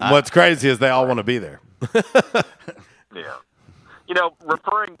 What's crazy is they all want to be there. Yeah.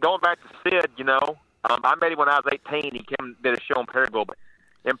 Going back to Sid, I met him when I was 18. He came and did a show in Perryville. But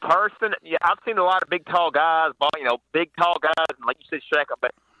in person, I've seen a lot of big, tall guys, big, tall guys, and like you said, Shaq.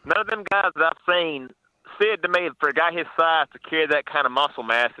 But none of them guys that I've seen, Sid, to me, for a guy his size to carry that kind of muscle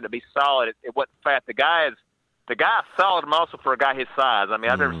mass and to be solid, it wasn't fat. The guy's solid muscle for a guy his size. I mean,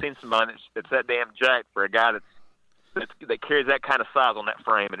 I've never seen somebody that's that damn jacked for a guy that carries that kind of size on that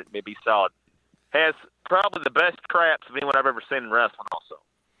frame, and it'd be solid. Has probably the best craps of anyone I've ever seen in wrestling also.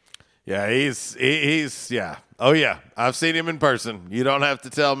 Yeah, he's yeah. Oh, yeah. I've seen him in person. You don't have to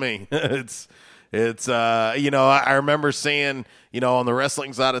tell me. It's, I remember seeing, on the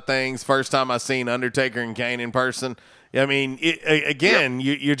wrestling side of things, first time I seen Undertaker and Kane in person. I mean,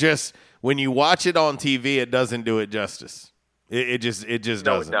 you're just, when you watch it on TV, it doesn't do it justice. It just doesn't.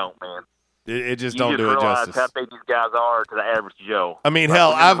 No, it don't, man. It just you don't just do it realize justice. how big these guys are to the average Joe. I mean, Like, hell,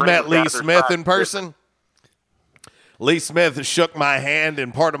 when you're I've in the met ring, Lee guys are Smith size in person. Lee Smith shook my hand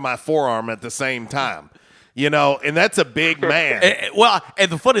and part of my forearm at the same time. And that's a big man.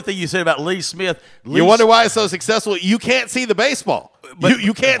 And the funny thing you said about Lee Smith, you wonder why it's so successful? You can't see the baseball.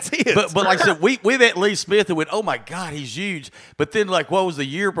 You can't see it. But like I said, we met Lee Smith and went, oh my God, he's huge. But then what was the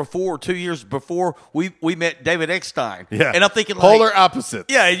year before, 2 years before, we met David Eckstein. Yeah. And I'm thinking polar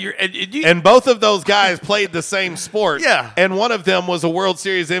opposites. Yeah, and both of those guys played the same sport. Yeah. And one of them was a World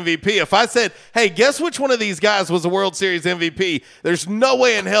Series MVP. If I said, hey, guess which one of these guys was a World Series MVP? There's no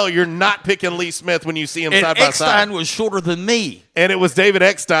way in hell you're not picking Lee Smith when you see him side by side. Eckstein was shorter than me. And it was David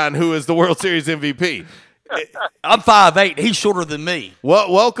Eckstein who is the World Series MVP. I'm 5'8". He's shorter than me. Well,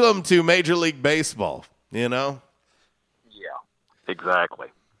 welcome to Major League Baseball, Yeah, exactly.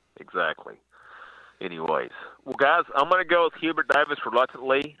 Anyways, well, guys, I'm going to go with Hubert Davis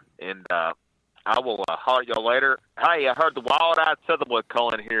reluctantly, and I will holler at y'all later. Hey, I heard the wild-eyed Southernwood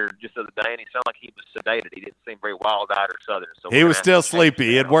calling here just the other day, and he sounded like he was sedated. He didn't seem very wild-eyed or Southern. So he was still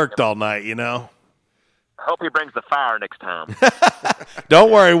sleepy. It worked all night, I hope he brings the fire next time.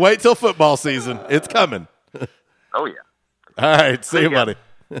 Don't worry. Wait till football season. It's coming. Oh, yeah. All right. See you, buddy.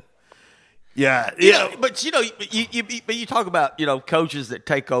 Yeah. But you talk about coaches that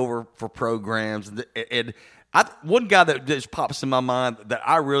take over for programs, and one guy that just pops in my mind that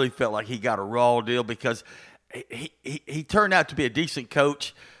I really felt like he got a raw deal because he turned out to be a decent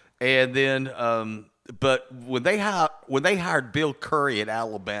coach, and then but when they hired Bill Curry at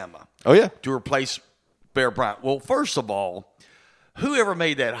Alabama, to replace Bear Bryant. Well, first of all, whoever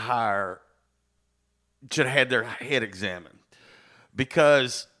made that hire should have had their head examined,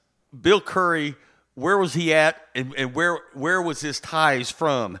 because Bill Curry, where was he at, and where was his ties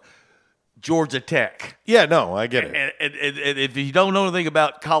from? Georgia Tech. Yeah, no, I get it. And if you don't know anything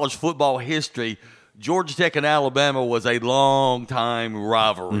about college football history, Georgia Tech and Alabama was a long-time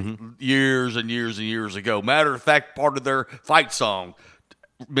rivalry, years and years and years ago. Matter of fact, part of their fight song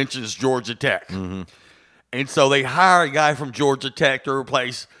mentions Georgia Tech. And so they hire a guy from Georgia Tech to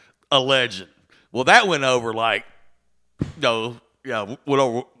replace a legend. Well, that went over like, went over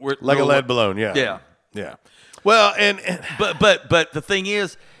like a lead balloon. Yeah. Well, but the thing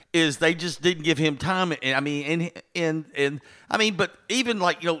is they just didn't give him time. And but even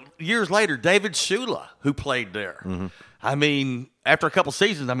years later, David Shula, who played there, after a couple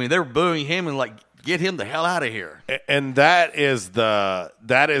seasons, they were booing him and get him the hell out of here. And that is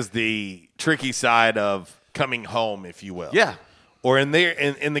the tricky side of coming home, if you will. Yeah. Or in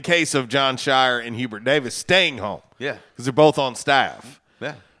the case of John Shire and Hubert Davis, staying home. Yeah. Because they're both on staff.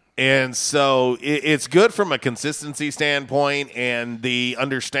 Yeah. And so it's good from a consistency standpoint and the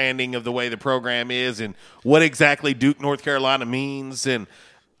understanding of the way the program is and what exactly Duke, North Carolina means and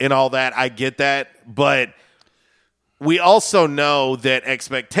all that. I get that. But we also know that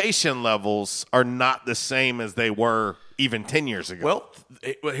expectation levels are not the same as they were even 10 years ago.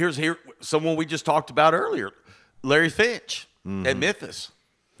 Well, here's someone we just talked about earlier, Larry Finch at Memphis.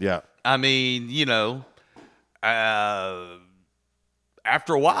 Yeah.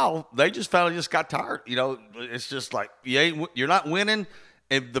 After a while, they just finally got tired. It's just like you're not winning.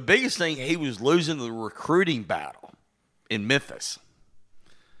 And the biggest thing, he was losing the recruiting battle in Memphis.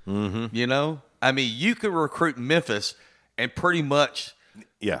 You could recruit Memphis and pretty much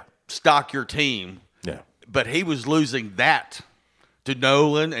stock your team. Yeah. But he was losing that to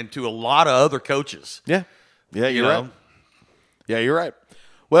Nolan and to a lot of other coaches. Yeah. Yeah, you're right. Yeah, you're right.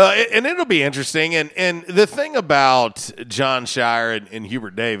 Well, and it'll be interesting. And the thing about John Shire and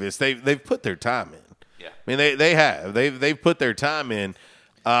Hubert Davis, they've put their time in. Yeah. They have. They've put their time in.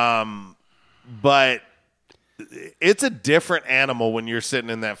 But it's a different animal when you're sitting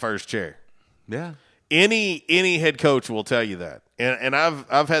in that first chair. Yeah. Any head coach will tell you that. And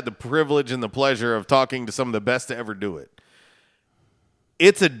I've had the privilege and the pleasure of talking to some of the best to ever do it.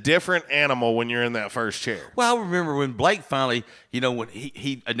 It's a different animal when you're in that first chair. Well, I remember when Blake finally, when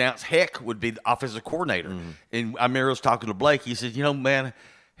he announced Heck would be the offensive coordinator. And I remember I was talking to Blake. He said, man,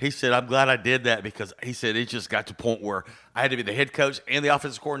 he said, I'm glad I did that because he said it just got to the point where I had to be the head coach and the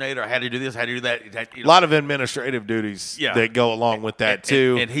offensive coordinator. I had to do this, I had to do that. A lot of administrative duties that go along with that,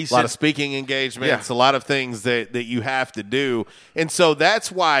 too. And he a lot of speaking engagements, a lot of things that you have to do. And so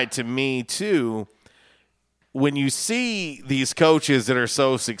that's why, to me, too, when you see these coaches that are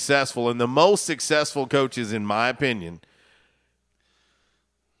so successful, and the most successful coaches, in my opinion,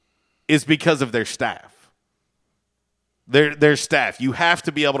 is because of their staff. Their staff. You have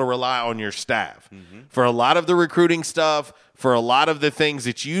to be able to rely on your staff for a lot of the recruiting stuff, for a lot of the things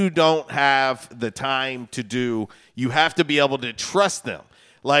that you don't have the time to do. You have to be able to trust them.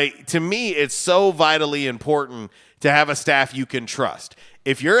 Like, to me, it's so vitally important to have a staff you can trust.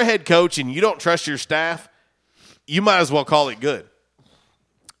 If you're a head coach and you don't trust your staff, you might as well call it good.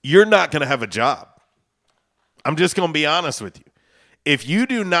 You're not going to have a job. I'm just going to be honest with you. If you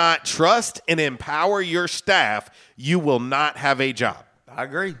do not trust and empower your staff, you will not have a job. I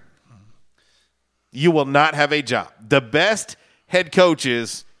agree. You will not have a job. The best head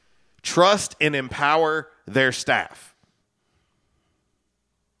coaches trust and empower their staff.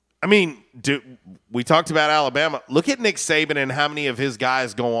 I mean, we talked about Alabama. Look at Nick Saban and how many of his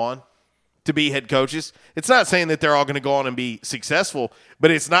guys go on to be head coaches. It's not saying that they're all going to go on and be successful,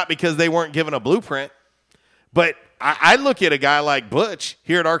 but it's not because they weren't given a blueprint. But I look at a guy like Butch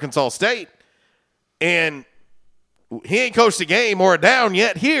here at Arkansas State, and he ain't coached a game or a down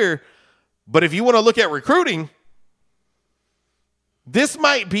yet here. But if you want to look at recruiting, this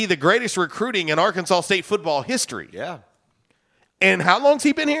might be the greatest recruiting in Arkansas State football history. Yeah. And how long's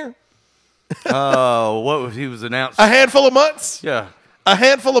he been here? What was he was announced? A handful of months? Yeah. A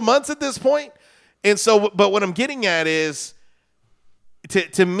handful of months at this point. And so, but what I'm getting at is,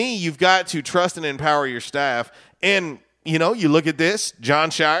 to me, you've got to trust and empower your staff. And, you know, you look at this, John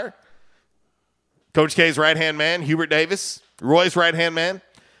Shire, Coach K's right-hand man, Hubert Davis, Roy's right-hand man.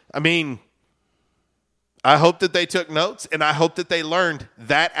 I mean, I hope that they took notes, and I hope that they learned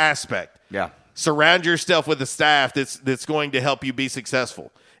that aspect. Yeah. Surround yourself with a staff that's going to help you be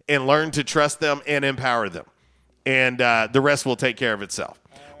successful, and learn to trust them and empower them. And the rest will take care of itself.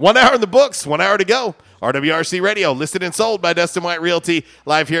 1 hour in the books, 1 hour to go. RWRC Radio, listed and sold by Dustin White Realty,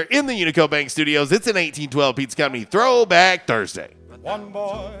 live here in the Unico Bank Studios. It's an 1812 Pizza Company Throwback Thursday. One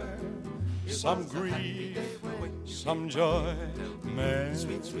boy, some grief, some joy, memories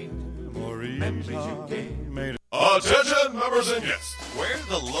are made. Attention, members and guests. Where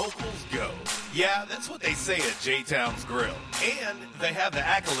the locals go. Yeah, that's what they say at J-Town's Grill. And they have the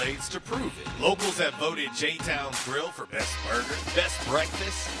accolades to prove it. Locals have voted J-Town's Grill for best burger, best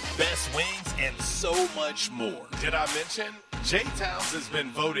breakfast, best wings, and so much more. Did I mention? J-Town's has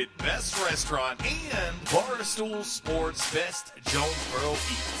been voted best restaurant and Barstool Sports best Jonesboro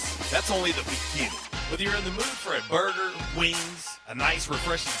Eats. That's only the beginning. Whether you're in the mood for a burger, wings, a nice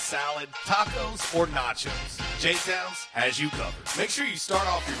refreshing salad, tacos, or nachos, J-Town's has you covered. Make sure you start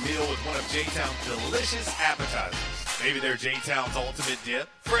off your meal with one of J-Town's delicious appetizers. Maybe their J-Town's ultimate dip,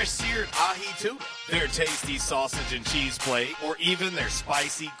 fresh seared ahi tuna, their tasty sausage and cheese plate, or even their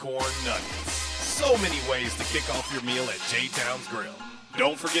spicy corn nuggets. So many ways to kick off your meal at J-Town's Grill.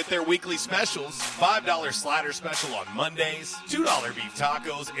 Don't forget their weekly specials, $5 slider special on Mondays, $2 beef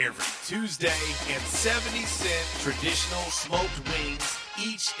tacos every Tuesday, and 70-cent traditional smoked wings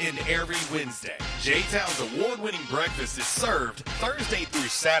each and every Wednesday. J-Town's award-winning breakfast is served Thursday through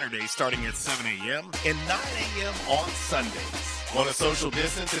Saturday starting at 7 a.m. and 9 a.m. on Sundays. Want to social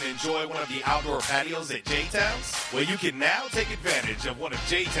distance and enjoy one of the outdoor patios at J-Town's? Well, you can now take advantage of one of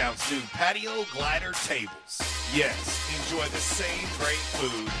J-Town's new patio glider tables. Yes, enjoy the same great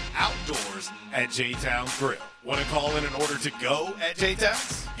food outdoors at J-Town's Grill. Want to call in order to go at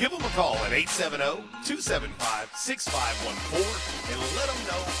J-Town's? Give them a call at 870-275-6514 and let them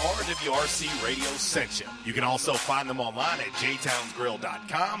know RWRC Radio sent you. You can also find them online at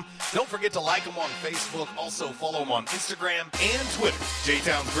jtownsgrill.com. Don't forget to like them on Facebook. Also follow them on Instagram and Twitter.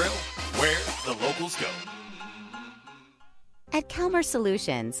 J-Town's Grill, where the locals go. At Calmer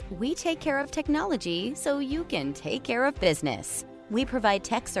Solutions, we take care of technology so you can take care of business. We provide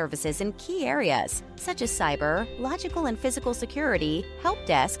tech services in key areas such as cyber, logical and physical security, help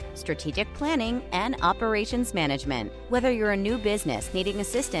desk, strategic planning, and operations management. Whether you're a new business needing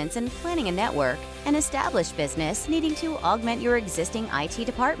assistance in planning a network, an established business needing to augment your existing IT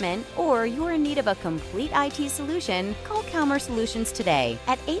department, or you're in need of a complete IT solution, call Calmer Solutions today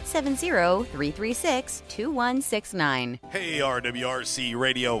at 870-336-2169. Hey, RWRC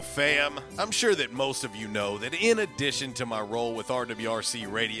Radio fam. I'm sure that most of you know that in addition to my role with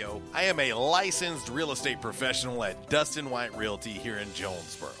RWRC Radio, I am a licensed real estate professional at Dustin White Realty here in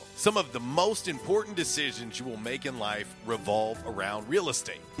Jonesboro. Some of the most important decisions you will make in life revolve around real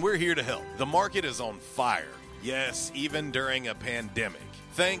estate. We're here to help. The market is on fire. Yes, even during a pandemic,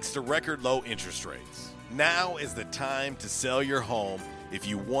 thanks to record low interest rates. Now is the time to sell your home if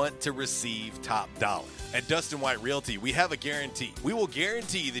you want to receive top dollar. At Dustin White Realty, we have a guarantee. We will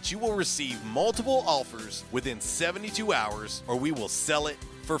guarantee that you will receive multiple offers within 72 hours or we will sell it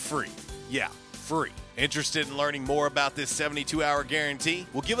for free. Yeah, free. Interested in learning more about this 72-hour guarantee?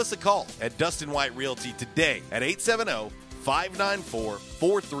 Well, give us a call at Dustin White Realty today at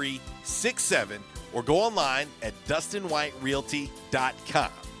 870-594-4367 or go online at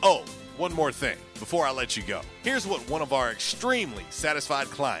DustinWhiteRealty.com. Oh, one more thing before I let you go. Here's what one of our extremely satisfied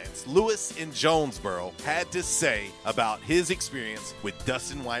clients, Lewis in Jonesboro, had to say about his experience with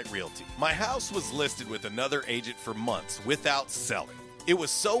Dustin White Realty. My house was listed with another agent for months without selling. It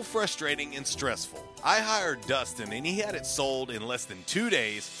was so frustrating and stressful. I hired Dustin and he had it sold in less than 2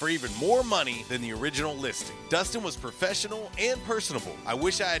 days for even more money than the original listing. Dustin was professional and personable. I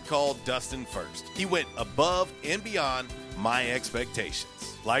wish I had called Dustin first. He went above and beyond my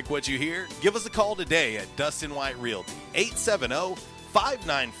expectations. Like what you hear? Give us a call today at Dustin White Realty,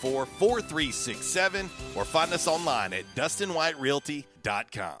 870-594-4367, or find us online at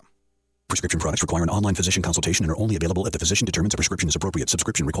DustinWhiteRealty.com. Prescription products require an online physician consultation and are only available if the physician determines a prescription is appropriate.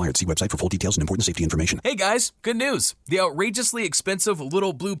 Subscription required. See website for full details and important safety information. Hey guys, good news. The outrageously expensive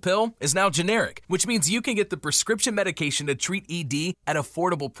little blue pill is now generic, which means you can get the prescription medication to treat ED at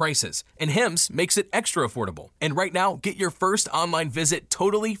affordable prices. And Hims makes it extra affordable. And right now, get your first online visit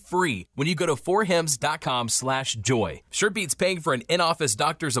totally free when you go to 4hims.com/joy. Sure beats paying for an in-office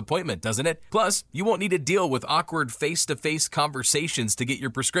doctor's appointment, doesn't it? Plus, you won't need to deal with awkward face-to-face conversations to get your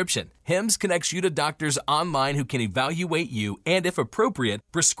prescription. Hims connects you to doctors online who can evaluate you and, if appropriate,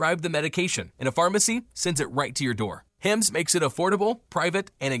 prescribe the medication. And a pharmacy sends it right to your door. Hims makes it affordable,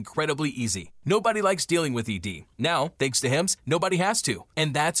 private, and incredibly easy. Nobody likes dealing with ED. Now, thanks to Hims, nobody has to.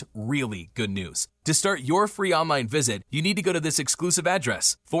 And that's really good news. To start your free online visit, you need to go to this exclusive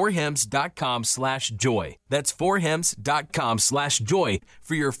address, 4hims.com/joy. That's 4hims.com/joy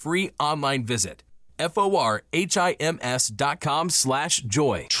for your free online visit.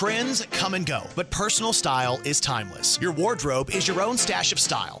 FORHIMS.com/joy. Trends come and go, but personal style is timeless. Your wardrobe is your own stash of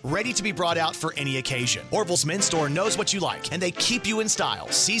style, ready to be brought out for any occasion. Orville's Men's Store knows what you like, and they keep you in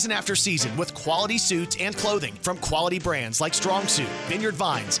style season after season with quality suits and clothing from quality brands like Strong Suit, Vineyard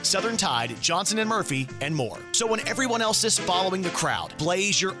Vines, Southern Tide, Johnson & Murphy, and more. So when everyone else is following the crowd,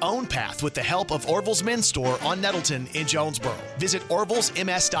 blaze your own path with the help of Orville's Men's Store on Nettleton in Jonesboro. Visit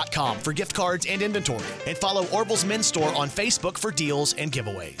orvillesms.com for gift cards and inventory. And follow Orville's Men's Store on Facebook for deals and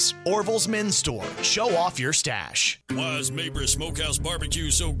giveaways. Orville's Men's Store. Show off your stash. Why is Mabry Smokehouse Barbecue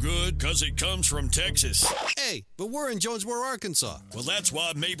so good? Because it comes from Texas. Hey, but we're in Jonesboro, Arkansas. Well, that's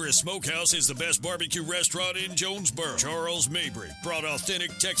why Mabry Smokehouse is the best barbecue restaurant in Jonesboro. Charles Mabry brought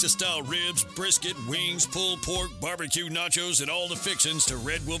authentic Texas-style ribs, brisket, wings, pulled pork, barbecue nachos, and all the fixins to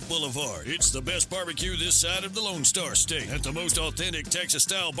Red Wolf Boulevard. It's the best barbecue this side of the Lone Star State at the most authentic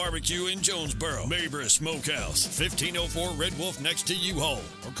Texas-style barbecue in Jonesboro. Mabry Smokehouse, 1504 Red Wolf next to U-Haul,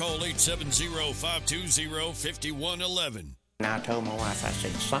 or call 870-520-5111. And I told my wife, I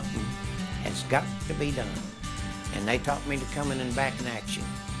said, something has got to be done. And they taught me to come in and back in action.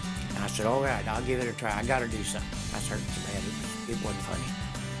 And I said, all right, I'll give it a try. I got to do something. I was hurting so bad, it wasn't funny.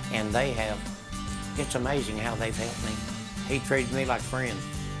 And they have, it's amazing how they've helped me. He treated me like a friend.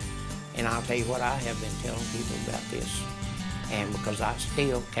 And I'll tell you what, I have been telling people about this. And because I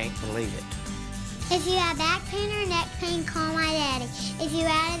still can't believe it. If you have back pain or neck pain, call my daddy. If you're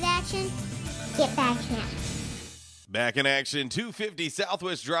out of action, get back in action. Back in action, 250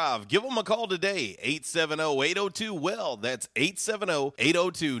 Southwest Drive. Give them a call today, 870-802-WELL. That's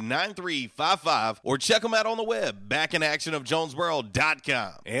 870-802-9355. Or check them out on the web,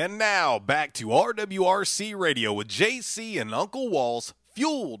 backinactionofjonesboro.com. And now, back to RWRC Radio with JC and Uncle Walls,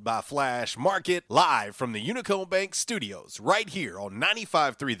 fueled by Flash Market, live from the Unicode Bank Studios, right here on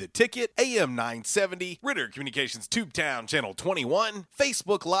 95.3 The Ticket, AM 970, Ritter Communications Tubetown Channel 21,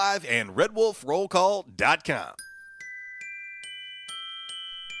 Facebook Live, and RedWolfRollCall.com.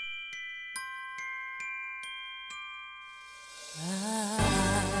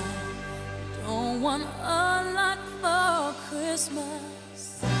 I don't want a lot for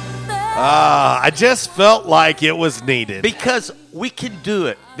Christmas. I just felt like it was needed. Because we can do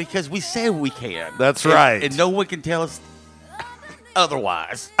it. Because we say we can. That's right. And no one can tell us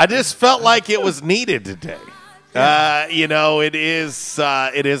otherwise. I just felt like it was needed today. It is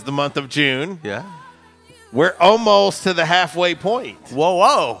the month of June. Yeah. We're almost to the halfway point.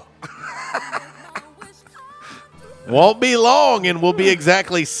 Whoa. Won't be long, and we'll be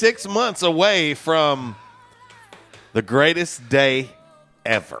exactly 6 months away from the greatest day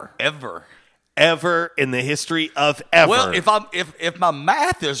ever in the history of ever. Well, if my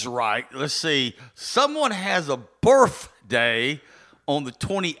math is right, let's see. Someone has a birthday on the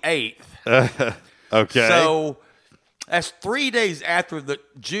 28th. Okay. So that's 3 days after the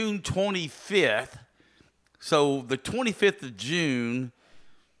June 25th. So the 25th of June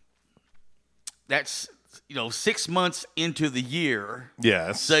that's 6 months into the year.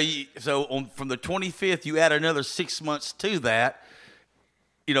 Yes. From the 25th, you add another 6 months to that.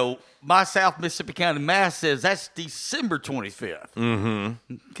 My South Mississippi County math says that's December 25th.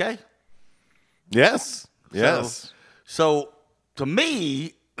 Mm-hmm. Okay. Yes. Yes. So to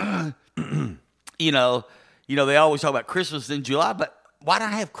me, they always talk about Christmas in July, but why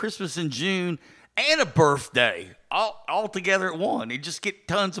not have Christmas in June and a birthday all together at one? You just get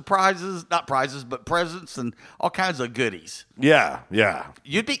tons of prizes, not prizes, but presents and all kinds of goodies. Yeah. Yeah.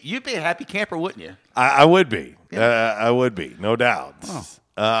 You'd be a happy camper, wouldn't you? I would be. Yeah. I would be. No doubt. Oh.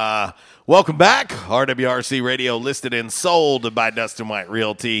 Welcome back. RWRC Radio, listed and sold by Dustin White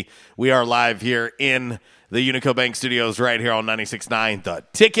Realty. We are live here in the Unico Bank Studios right here on 96.9 The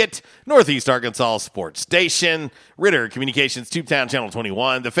Ticket, Northeast Arkansas Sports Station, Ritter Communications, Tubetown Channel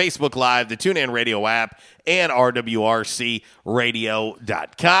 21, the Facebook Live, the TuneIn Radio app, and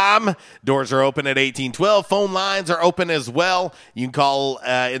RWRCradio.com. Doors are open at 1812. Phone lines are open as well. You can call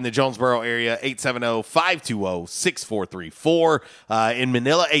in the Jonesboro area, 870-520-6434. In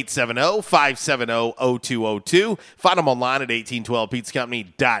Manila, 870-570-0202. Find them online at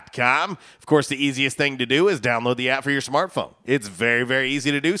 1812pizzacompany.com. Of course, the easiest thing to do is download the app for your smartphone. It's very, very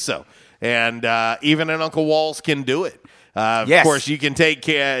easy to do so. And even an Uncle Walls can do it. Yes. Of course, you can take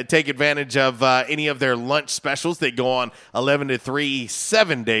advantage of any of their lunch specials. They go on 11 to 3,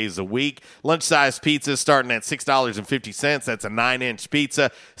 7 days a week. Lunch-size pizzas starting at $6.50. That's a 9-inch pizza,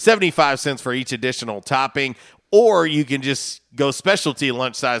 75 cents for each additional topping. Or you can just go specialty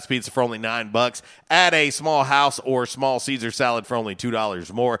lunch-size pizza for only $9. Add a small house or small Caesar salad for only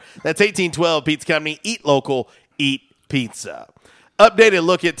 $2 more. That's 1812 Pizza Company. Eat local, eat pizza. Updated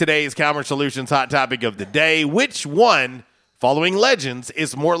look at today's Commerce Solutions hot topic of the day. Which one, following legends,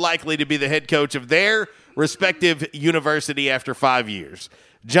 is more likely to be the head coach of their respective university after 5 years?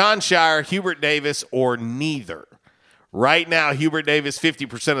 John Shire, Hubert Davis, or neither? Right now, Hubert Davis,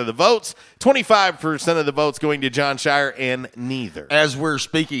 50% of the votes, 25% of the votes going to John Shire, and neither. As we're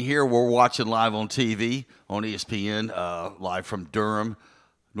speaking here, we're watching live on TV, on ESPN, live from Durham,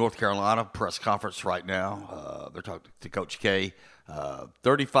 North Carolina, press conference right now. They're talking to Coach K.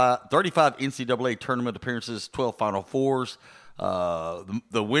 35 NCAA tournament appearances, 12 Final Fours. The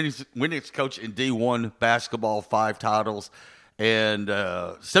winningest coach in D1 basketball, 5 titles, and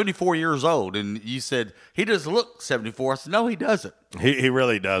 74 years old. And you said he doesn't look 74. I said, no, he doesn't. He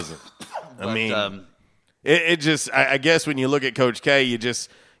really doesn't. I mean, I guess when you look at Coach K, you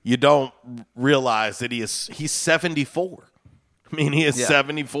don't realize that he's 74. I mean, he is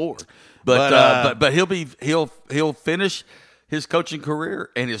 74. But he'll finish his coaching career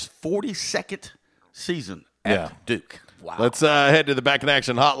in his 42nd season at Duke. Wow. Let's head to the Back in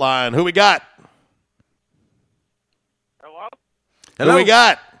Action hotline. Who we got? Hello? Who we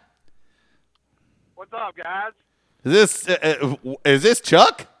got? What's up, guys? Is this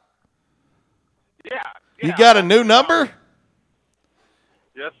Chuck? Yeah. You got a new number?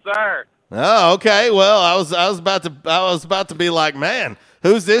 Yes, sir. Oh, okay. Well, I was about to be like, man,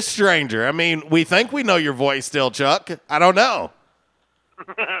 who's this stranger? I mean, we think we know your voice still, Chuck. I don't know.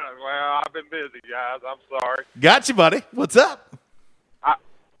 Well, I've been busy, guys. I'm sorry. Got you, buddy. What's up? I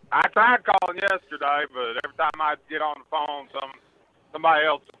tried calling yesterday, but every time I get on the phone, somebody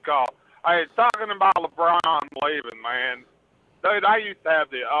else would call. Hey, talking about LeBron leaving, man. Dude, I used to have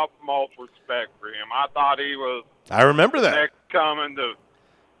the utmost respect for him. I thought he was. I remember that. Next coming to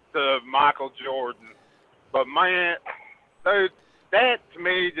Michael Jordan. But, man, dude, that to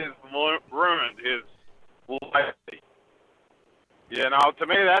me just ruined his legacy. You know, to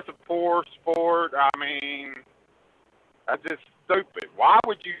me, that's a poor sport. I mean, that's just stupid. Why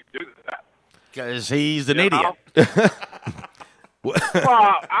would you do that? Because he's an idiot.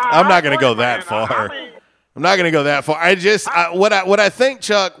 I'm not going to go that far. I'm not going to go that far. What I think,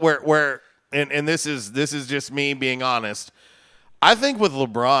 Chuck, and this is just me being honest. I think with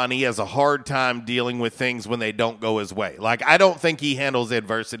LeBron, he has a hard time dealing with things when they don't go his way. Like, I don't think he handles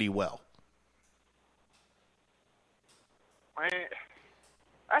adversity well. Man,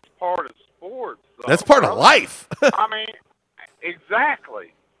 that's part of sports. Though, that's part of life. I mean,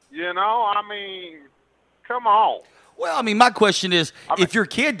 exactly. You know, I mean, come on. Well, I mean, my question is, if your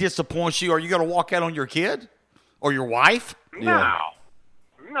kid disappoints you, are you going to walk out on your kid or your wife? No.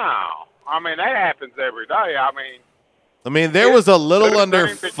 I mean, that happens every day. I mean, there was a little under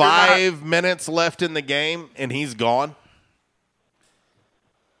 5 minutes left in the game, and he's gone.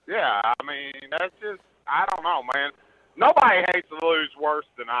 Yeah, I mean, that's just, I don't know, man. Nobody hates to lose worse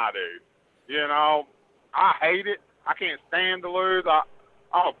than I do. You know, I hate it. I can't stand to lose. I'm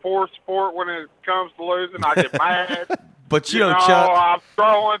a poor sport when it comes to losing. I get mad. But you know, Chuck, I'm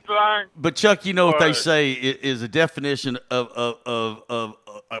throwing things. But Chuck, you know what they say is a definition of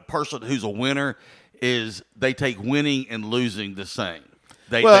a person who's a winner is they take winning and losing the same.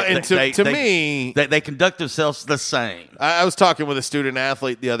 To me, they conduct themselves the same. I was talking with a student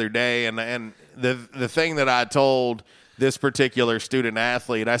athlete the other day, and the thing that I told this particular student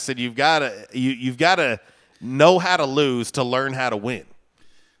athlete, I said, you've got to know how to lose to learn how to win.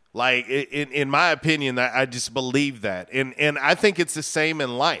 Like in my opinion, I just believe that, and I think it's the same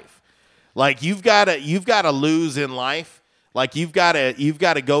in life. Like you've got to lose in life. Like you've got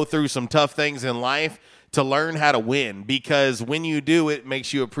to go through some tough things in life to learn how to win, because when you do, it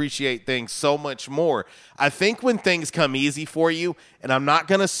makes you appreciate things so much more. I think when things come easy for you, and I'm not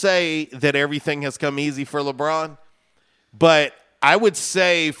going to say that everything has come easy for LeBron, but I would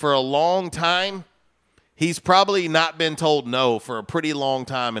say for a long time, he's probably not been told no for a pretty long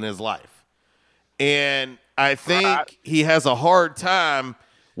time in his life. And I think he has a hard time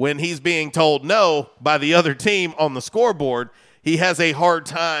when he's being told no by the other team on the scoreboard. He has a hard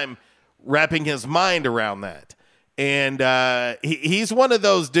time wrapping his mind around that. And he's one of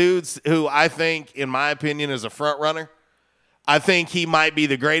those dudes who I think, in my opinion, is a front runner. I think he might be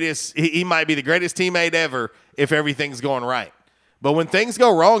the greatest. He might be the greatest teammate ever if everything's going right. But when things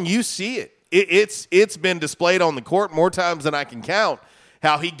go wrong, you see it. It's been displayed on the court more times than I can count,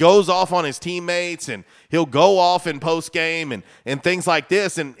 how he goes off on his teammates and he'll go off in post game and things like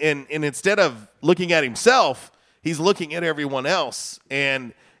this. And instead of looking at himself, he's looking at everyone else.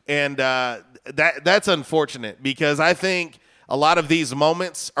 And that's unfortunate, because I think a lot of these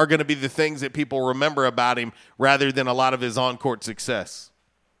moments are going to be the things that people remember about him rather than a lot of his on-court success.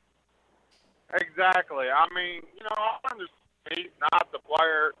 Exactly. I mean, I understand he's not the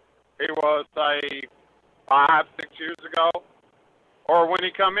player he was, say, 5-6 years ago, or when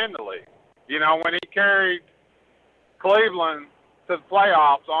he come in the league. When he carried Cleveland to the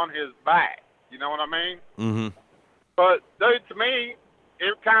playoffs on his back. You know what I mean? Mm-hmm. But, dude, to me,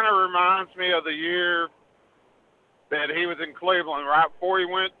 it kind of reminds me of the year that he was in Cleveland right before he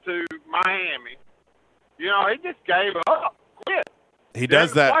went to Miami. He just gave up, quit. He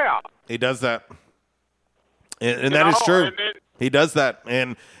does that. He does that. And that is true. He does that.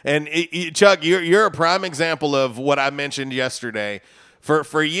 And Chuck, you're a prime example of what I mentioned yesterday.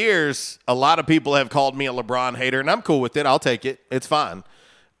 For years, a lot of people have called me a LeBron hater, and I'm cool with it. I'll take it. It's fine.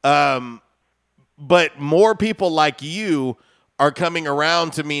 But more people like you are coming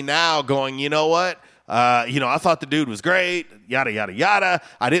around to me now going, you know what? I thought the dude was great, yada, yada, yada.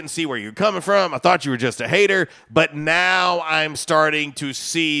 I didn't see where you're coming from. I thought you were just a hater. But now I'm starting to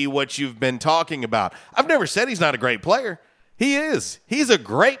see what you've been talking about. I've never said he's not a great player. He is. He's a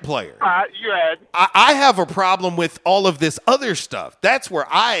great player. I have a problem with all of this other stuff. That's where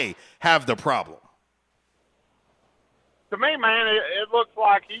I have the problem. To me, man, it looks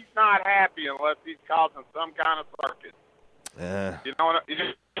like he's not happy unless he's causing some kind of circus. Yeah. You know what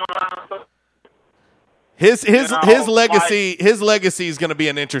I'm saying? His legacy is going to be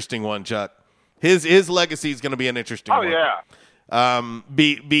an interesting one, Chuck. His legacy is going to be an interesting one. Oh yeah.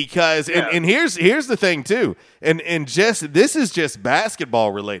 Because here's the thing too, and just this is just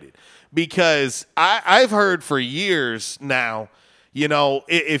basketball related, because I've heard for years now,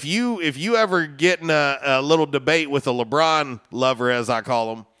 if you ever get in a little debate with a LeBron lover, as I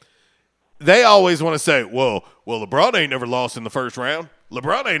call them, they always want to say, well, LeBron ain't never lost in the first round.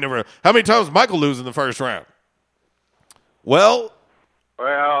 LeBron ain't never. How many times did Michael lose in the first round? Well,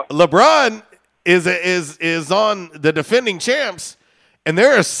 LeBron is on the defending champs, and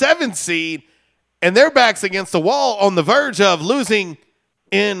they're a 7th seed, and their back's against the wall on the verge of losing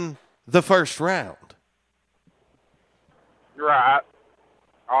in the first round. Right.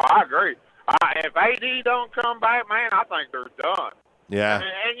 Oh, I agree. If AD don't come back, man, I think they're done. Yeah.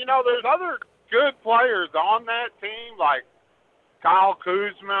 And there's other good players on that team, like Kyle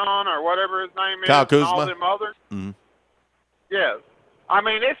Kuzma or whatever his name is. Kyle Kuzma. And all them others. Mm-hmm. Yes. I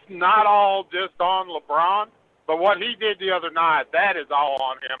mean, it's not all just on LeBron, but what he did the other night, that is all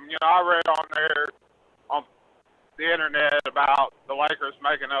on him. I read on there on the internet about the Lakers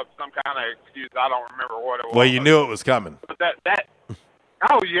making up some kind of excuse. I don't remember what it was. Well, you knew it was coming. But that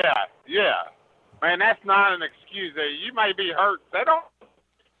oh, yeah. Man, that's not an excuse. You may be hurt. They don't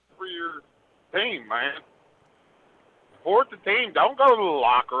for your team, man. Support the team. Don't go to the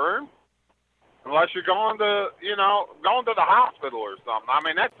locker room unless you're going to the hospital or something. I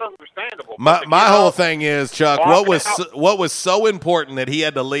mean, that's understandable. My whole thing is, Chuck, what was so important that he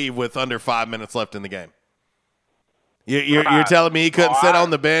had to leave with under 5 minutes left in the game? You're telling me he couldn't sit on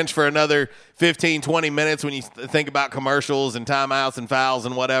the bench for another 15, 20 minutes when you think about commercials and timeouts and fouls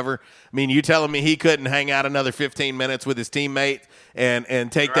and whatever? I mean, you telling me he couldn't hang out another 15 minutes with his teammate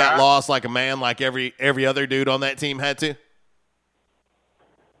and take that loss like a man, like every other dude on that team had to?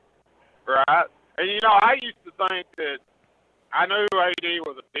 Right. And, I used to think that I knew AD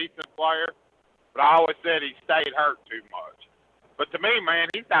was a decent player, but I always said he stayed hurt too much. But to me, man,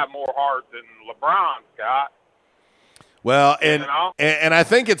 he's got more heart than LeBron's got. Well, and I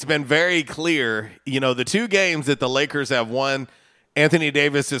think it's been very clear, the two games that the Lakers have won, Anthony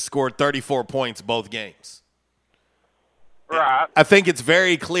Davis has scored 34 points both games. Right. I think it's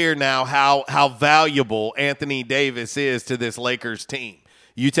very clear now how valuable Anthony Davis is to this Lakers team.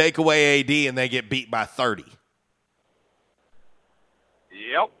 You take away AD and they get beat by 30.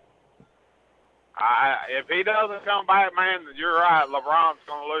 Yep. If he doesn't come back, man, you're right. LeBron's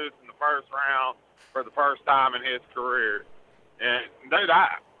going to lose in the first round for the first time in his career. And, dude,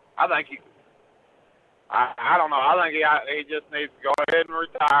 I think I don't know. I think he just needs to go ahead and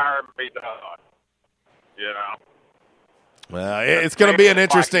retire and be done. Well, it's going to be an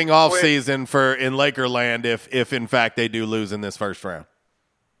interesting offseason in Lakerland if in fact they do lose in this first round.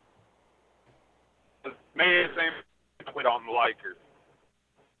 Me, it seems to quit on the Lakers.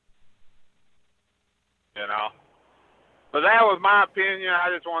 But that was my opinion. I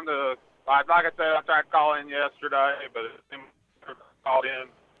just wanted to, like I said, I tried to call in yesterday, but it seemed to call in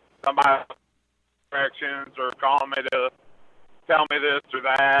somebody directions or calling me to tell me this or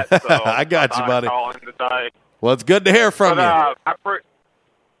that. So I got you, buddy. Calling today. Well, it's good to hear from you. I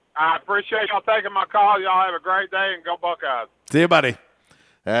appreciate y'all taking my call. Y'all have a great day and go Buckeyes. See you, buddy.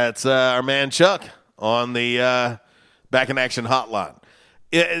 That's our man Chuck on the Back in Action hotline.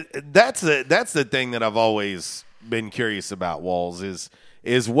 That's the thing that I've always been curious about, Walls, is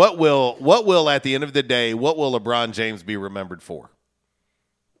what will at the end of the day, what will LeBron James be remembered for?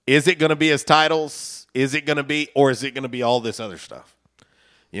 Is it going to be his titles? Is it going to be, or is it going to be all this other stuff?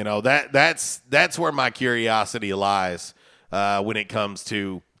 That's where my curiosity lies when it comes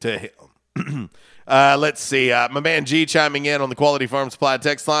to him. Let's see. My man G chiming in on the Quality Farm Supply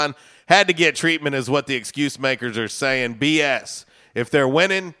text line. Had to get treatment is what the excuse makers are saying. BS. If they're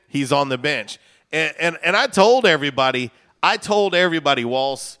winning, he's on the bench. And I told everybody,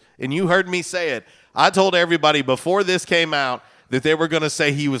 Walls, and you heard me say it. I told everybody before this came out that they were going to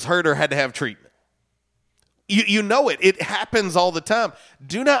say he was hurt or had to have treatment. You know it. It happens all the time.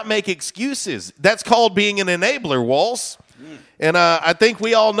 Do not make excuses. That's called being an enabler, Walls. And I think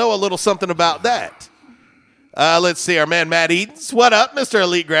we all know a little something about that. Let's see. Our man Matt Edens. What up, Mr.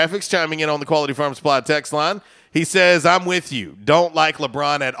 Elite Graphics, chiming in on the Quality Farm Supply text line. He says, I'm with you. Don't like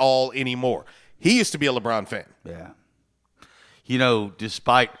LeBron at all anymore. He used to be a LeBron fan. Yeah.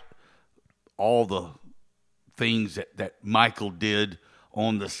 Despite all the things that Michael did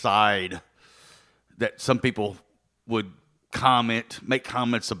on the side that some people would make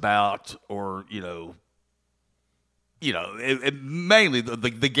comments about, or, mainly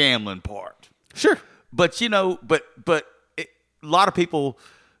the gambling part. Sure. But, but a lot of people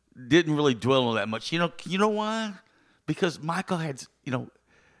didn't really dwell on that much. You know why? Because Michael had,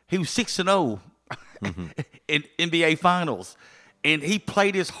 he was 6-0 in NBA Finals, and he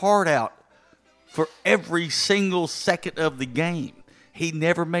played his heart out for every single second of the game. He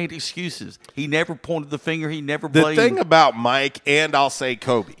never made excuses. He never pointed the finger. He never blamed. The thing about Mike, and I'll say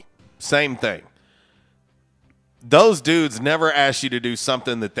Kobe, same thing. Those dudes never asked you to do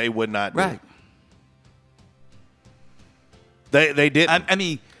something that they would not do. Right. They didn't. I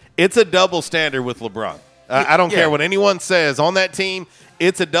mean, it's a double standard with LeBron. I don't care what anyone says on that team.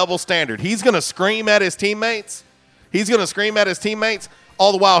 It's a double standard. He's going to scream at his teammates.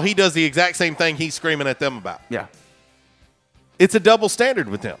 All the while he does the exact same thing he's screaming at them about. Yeah. It's a double standard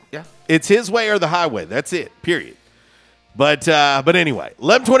with him. Yeah. It's his way or the highway. That's it, period. But anyway,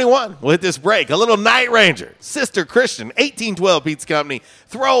 11:21. We'll hit this break. A little Night Ranger, Sister Christian, 1812 Pizza Company,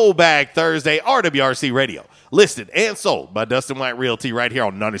 Throwback Thursday, RWRC Radio. Listed and sold by Dustin White Realty right here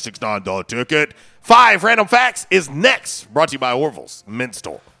on 96.9 The Ticket. 5 Random Facts is next. Brought to you by Orville's Mint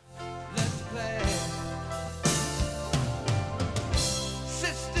Store.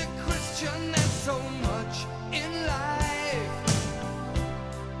 Sister Christian, there's so much in life.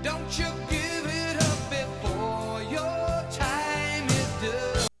 Don't you give it up before your time is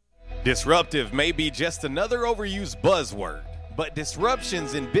done. Disruptive may be just another overused buzzword, but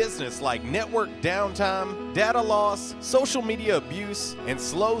disruptions in business like network downtime, data loss, social media abuse, and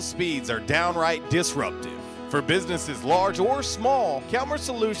slow speeds are downright disruptive. For businesses large or small, Calmer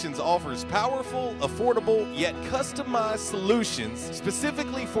Solutions offers powerful, affordable, yet customized solutions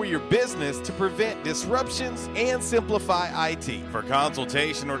specifically for your business to prevent disruptions and simplify IT. For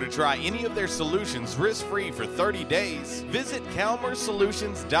consultation or to try any of their solutions risk-free for 30 days, visit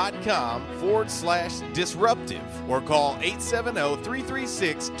calmersolutions.com/disruptive or call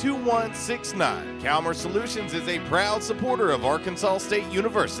 870-336-2169. Calmer Solutions is a proud supporter of Arkansas State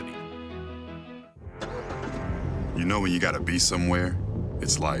University. You know when you gotta be somewhere,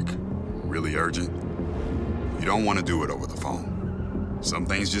 it's like really urgent. You don't want to do it over the phone. Some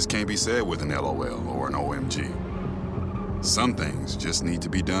things just can't be said with an LOL or an OMG. Some things just need to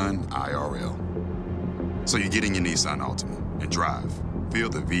be done IRL. So you get in your Nissan Altima and drive. Feel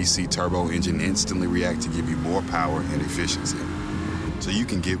the VC turbo engine instantly react to give you more power and efficiency, so you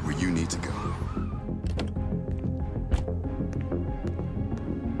can get where you need to go.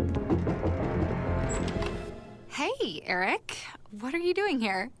 Hey, Eric. What are you doing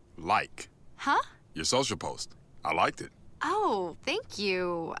here? Like. Huh? Your social post. I liked it. Oh, thank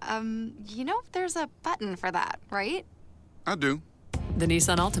you. There's a button for that, right? I do. The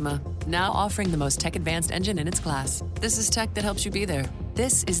Nissan Altima, now offering the most tech-advanced engine in its class. This is tech that helps you be there.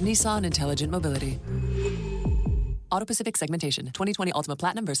 This is Nissan Intelligent Mobility. Auto-Pacific segmentation. 2020 Altima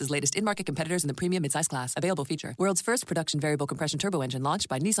Platinum versus latest in-market competitors in the premium midsize class. Available feature. World's first production variable compression turbo engine launched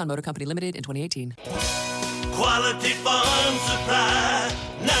by Nissan Motor Company Limited in 2018. Quality Farm Supply.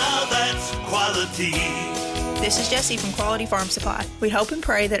 Now that's quality. This is Jessie from Quality Farm Supply. We hope and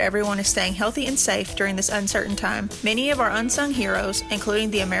pray that everyone is staying healthy and safe during this uncertain time. Many of our unsung heroes, including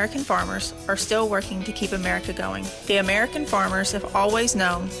the American farmers, are still working to keep America going. The American farmers have always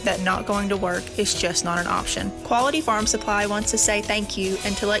known that not going to work is just not an option. Quality Farm Supply wants to say thank you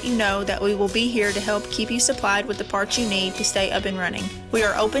and to let you know that we will be here to help keep you supplied with the parts you need to stay up and running. We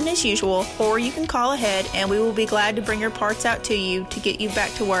are open as usual, or you can call ahead and we will be glad to bring your parts out to you to get you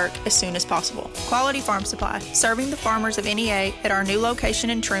back to work as soon as possible. Quality Farm Supply, serving the farmers of NEA at our new location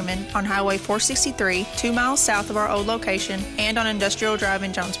in Truman on Highway 463, 2 miles south of our old location, and on Industrial Drive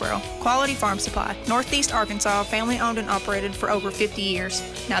in Jonesboro. Quality Farm Supply, Northeast Arkansas, family owned and operated for over 50 years.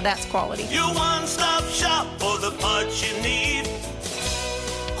 Now that's quality. Your one-stop shop for the parts you need.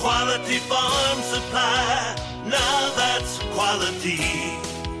 Quality Farm Supply. Now that's quality.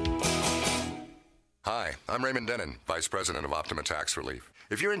 Hi, I'm Raymond Denon, Vice President of Optima Tax Relief.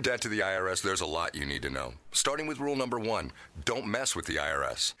 If you're in debt to the IRS, there's a lot you need to know. Starting with rule number 1, don't mess with the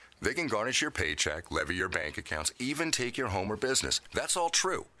IRS. They can garnish your paycheck, levy your bank accounts, even take your home or business. That's all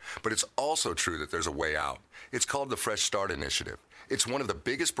true. But it's also true that there's a way out. It's called the Fresh Start Initiative. It's one of the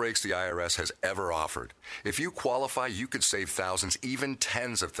biggest breaks the IRS has ever offered. If you qualify, you could save thousands, even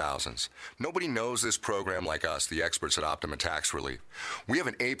tens of thousands. Nobody knows this program like us, the experts at Optima Tax Relief. We have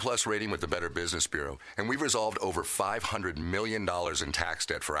an A-plus rating with the Better Business Bureau, and we've resolved over $500 million in tax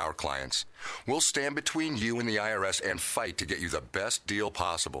debt for our clients. We'll stand between you and the IRS and fight to get you the best deal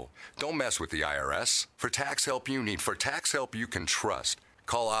possible. Don't mess with the IRS. For tax help you need, for tax help you can trust,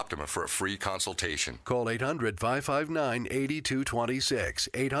 call Optima for a free consultation. Call 800-559-8226.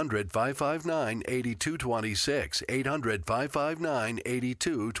 800-559-8226.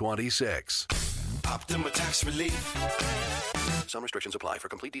 800-559-8226. Optima Tax Relief. Some restrictions apply. For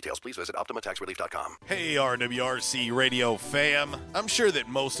complete details, please visit OptimaTaxRelief.com. Hey, RWRC Radio fam. I'm sure that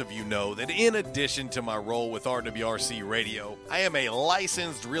most of you know that in addition to my role with RWRC Radio, I am a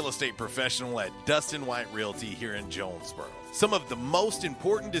licensed real estate professional at Dustin White Realty here in Jonesboro. Some of the most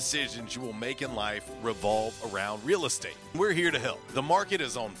important decisions you will make in life revolve around real estate. We're here to help. The market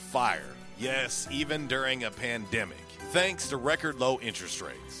is on fire. Yes, even during a pandemic, thanks to record low interest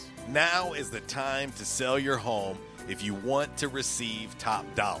rates. Now is the time to sell your home if you want to receive top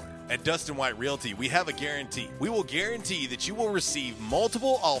dollar. At Dustin White Realty, we have a guarantee. We will guarantee that you will receive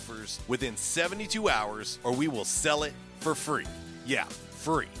multiple offers within 72 hours, or we will sell it for free. Yeah,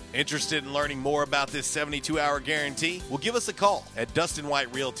 free. Interested in learning more about this 72-hour guarantee? Well, give us a call at Dustin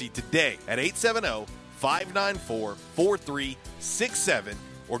White Realty today at 870-594-4367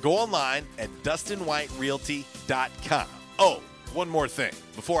 or go online at DustinWhiteRealty.com. Oh, one more thing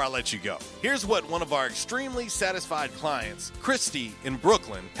before I let you go. Here's what one of our extremely satisfied clients, Christy in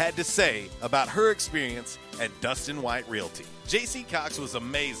Brooklyn, had to say about her experience at Dustin White Realty. JC Cox was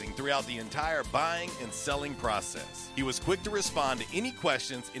amazing throughout the entire buying and selling process. He was quick to respond to any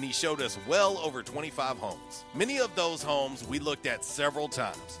questions, and he showed us well over 25 homes. Many of those homes we looked at several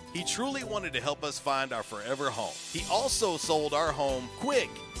times. He truly wanted to help us find our forever home. He also sold our home quick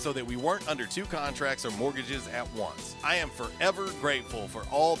so that we weren't under 2 contracts or mortgages at once. I am forever grateful for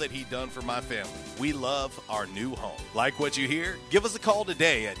for all that he done for my family. We love our new home. Like what you hear? Give us a call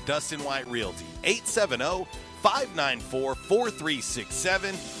today at Dustin White Realty,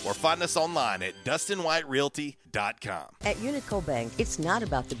 870-594-4367, or find us online at DustinWhiteRealty.com. At Unico Bank, it's not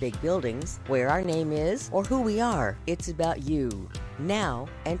about the big buildings, where our name is, or who we are. It's about you, now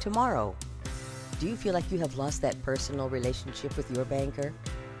and tomorrow. Do you feel like you have lost that personal relationship with your banker?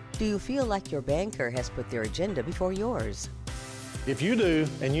 Do you feel like your banker has put their agenda before yours? If you do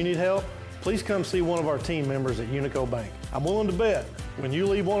and you need help, please come see one of our team members at Unico Bank. I'm willing to bet when you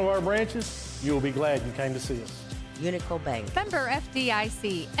leave one of our branches, you will be glad you came to see us. Unico Bank. Member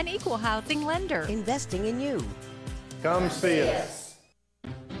FDIC, an equal housing lender. Investing in you. Come see us.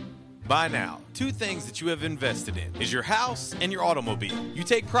 By now, two things that you have invested in is your house and your automobile. You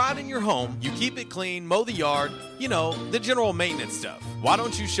take pride in your home, you keep it clean, mow the yard, you know, the general maintenance stuff. Why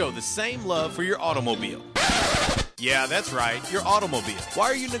don't you show the same love for your automobile? Yeah, that's right, your automobile. Why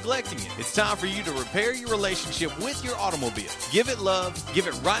are you neglecting it? It's time for you to repair your relationship with your automobile. Give it love, give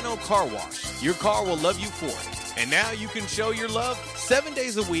it Rhino Car Wash. Your car will love you for it. And now you can show your love 7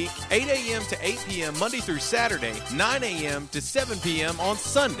 days a week, 8 a.m. to 8 p.m. Monday through Saturday, 9 a.m. to 7 p.m. on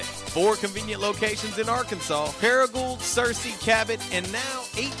Sunday. 4 convenient locations in Arkansas: Paragould, Searcy, Cabot, and now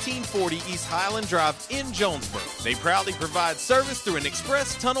 1840 East Highland Drive in Jonesboro. They proudly provide service through an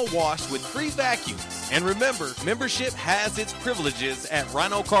express tunnel wash with free vacuums. And remember, membership has its privileges at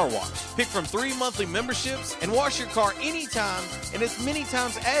Rhino Car Wash. Pick from 3 monthly memberships and wash your car anytime and as many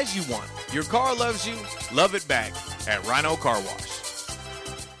times as you want. Your car loves you, love it back at Rhino Car Wash.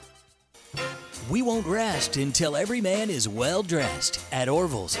 We won't rest until every man is well dressed. At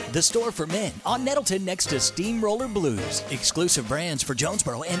Orville's, the store for men, on Nettleton next to Steamroller Blues. Exclusive brands for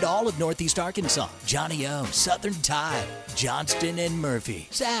Jonesboro and all of Northeast Arkansas. Johnny O, Southern Tide, Johnston and Murphy,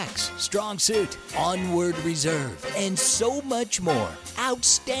 Saks, Strong Suit, Onward Reserve, and so much more.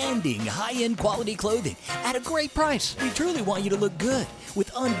 Outstanding high-end quality clothing at a great price. We truly want you to look good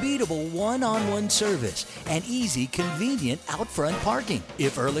with unbeatable one-on-one service and easy, convenient out-front parking.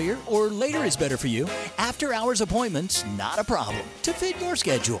 If earlier or later is better for you, after-hours appointments, not a problem. To fit your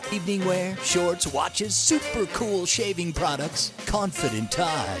schedule. Evening wear, shorts, watches, super cool shaving products, confident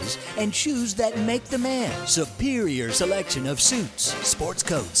ties, and shoes that make the man. Superior selection of suits, sports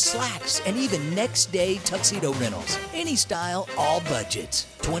coats, slacks, and even next-day tuxedo rentals. Any style, all budgets.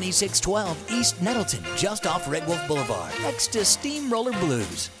 2612 East Nettleton, just off Red Wolf Boulevard, next to Steamroller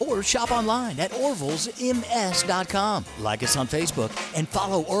Blues. Or shop online at orvillesms.com. Like us on Facebook and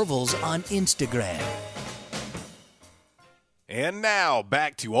follow Orville's on Instagram. And now,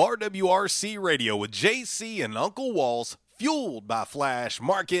 back to RWRC Radio with JC and Uncle Walls, fueled by Flash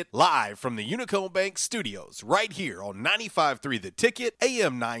Market, live from the Unico Bank Studios, right here on 95.3 The Ticket,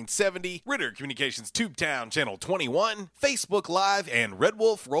 AM 970, Ritter Communications Tubetown Channel 21, Facebook Live, and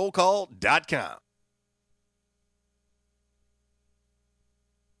RedWolfRollCall.com.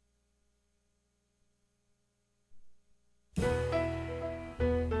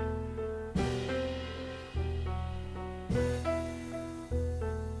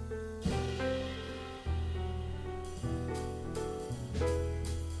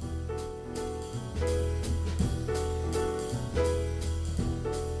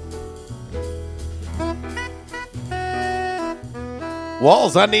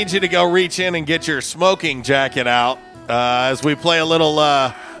 Walls, I need you to go reach in and get your smoking jacket out as we play a little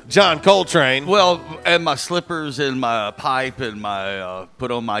John Coltrane. Well, and my slippers and my pipe and my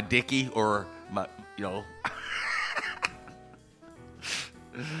put on my dickie or my, you know.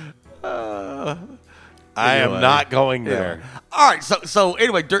 I am not going there. Yeah. All right. So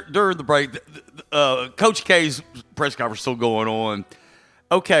anyway, during the break, Coach K's press conference still going on.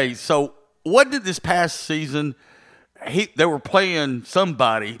 Okay, so what did this past season? They were playing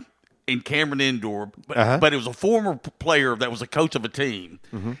somebody in Cameron Indoor, but it was a former player that was a coach of a team.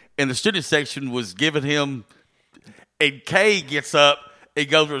 Mm-hmm. And the student section was giving him, and Kay gets up and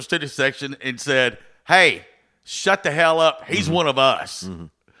goes to the student section and said, "Hey, shut the hell up. He's one of us." Mm-hmm.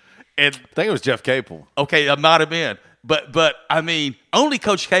 And I think it was Jeff Capel. Okay, it might have been. But I mean, only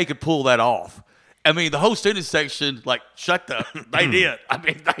Coach K could pull that off. I mean, the whole student section, like, shut the – they did.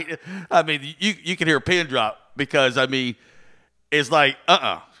 I mean, you can hear a pin drop because, I mean, it's like,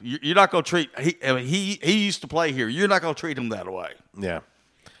 you're not going to treat – he used to play here. You're not going to treat him that way. Yeah.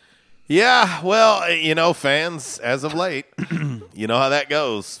 Yeah, well, you know, fans as of late, you know how that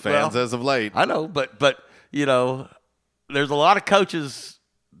goes, fans as of late. I know, but you know, there's a lot of coaches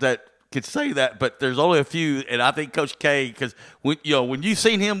that could say that, but there's only a few, and I think Coach K, because when you've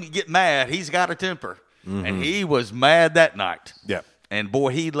seen him get mad, he's got a temper, and he was mad that night. Yeah, and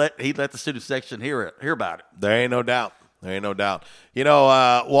boy, he let the student section hear about it. There ain't no doubt. There ain't no doubt.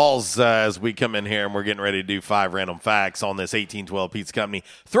 Walls, as we come in here and we're getting ready to do 5 random facts on this 1812 Pizza Company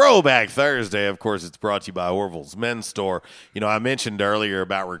Throwback Thursday. Of course, it's brought to you by Orville's Men's Store. I mentioned earlier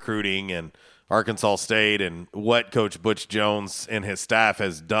about recruiting and Arkansas State and what Coach Butch Jones and his staff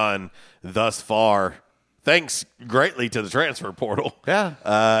has done thus far. Thanks greatly to the transfer portal. Yeah.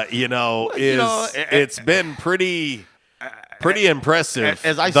 It's been pretty impressive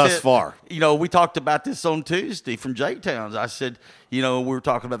as I thus said, far. We talked about this on Tuesday from Jake Towns. I said, we were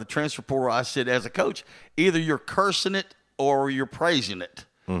talking about the transfer portal. I said, as a coach, either you're cursing it or you're praising it.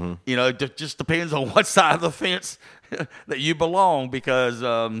 Mm-hmm. It just depends on what side of the fence that you belong because,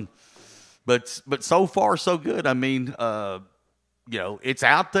 but so far, so good. I mean, it's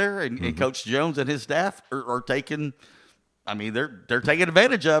out there and Coach Jones and his staff are taking, they're taking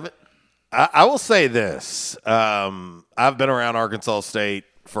advantage of it. I will say this. I've been around Arkansas State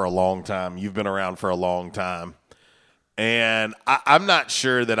for a long time. You've been around for a long time. And I'm not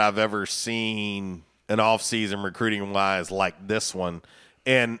sure that I've ever seen an offseason recruiting-wise like this one.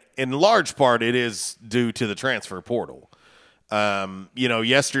 And in large part, it is due to the transfer portal.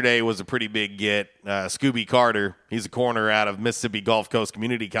 Yesterday was a pretty big get. Scooby Carter, he's a corner out of Mississippi Gulf Coast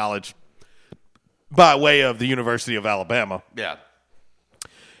Community College by way of the University of Alabama. Yeah.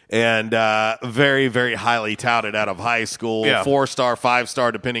 And very, very highly touted out of high school, 4-star,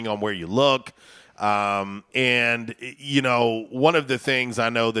 5-star, depending on where you look. One of the things I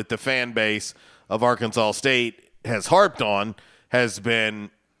know that the fan base of Arkansas State has harped on has been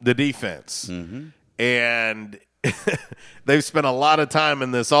the defense. Mm-hmm. And they've spent a lot of time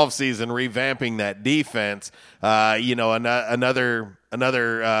in this offseason revamping that defense. Another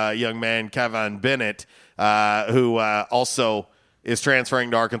young man, Kevin Bennett, who also is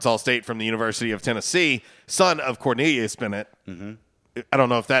transferring to Arkansas State from the University of Tennessee, son of Cornelius Bennett. Mm-hmm. I don't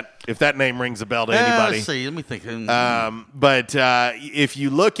know if that name rings a bell to anybody. Let's see. Let me think. But if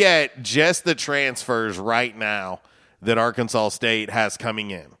you look at just the transfers right now that Arkansas State has coming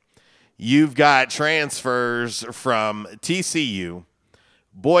in, you've got transfers from TCU,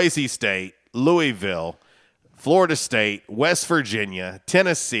 Boise State, Louisville, Florida State, West Virginia,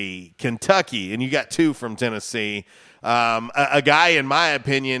 Tennessee, Kentucky, and you got 2 from Tennessee. A guy, in my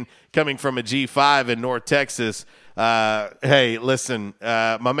opinion, coming from a G5 in North Texas. Hey, listen,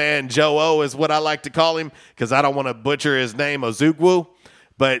 my man Joe O is what I like to call him because I don't want to butcher his name, Ozugwu.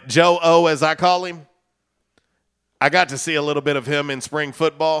 But Joe O, as I call him, I got to see a little bit of him in spring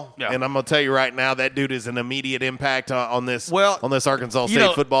football, and I'm going to tell you right now, that dude is an immediate impact on this Arkansas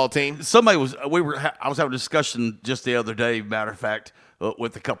State football team. I was having a discussion just the other day, matter of fact,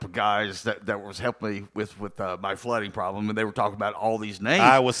 with a couple of guys that was helping me with my flooding problem, and they were talking about all these names.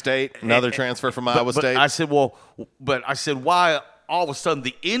 Iowa State, another transfer from Iowa State. I said, why all of a sudden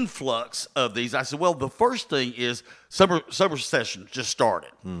the influx of these? I said, well, the first thing is summer session just started.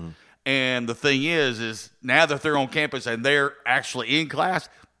 Mm-hmm. And the thing is now that they're on campus and they're actually in class,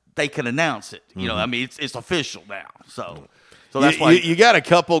 they can announce it. Mm-hmm. It's official now. So that's why you got a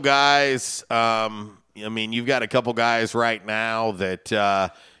couple guys. You've got a couple guys right now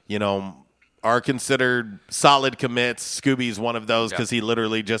that are considered solid commits. Scooby's one of those because he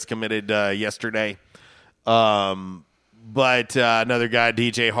literally just committed yesterday. But another guy,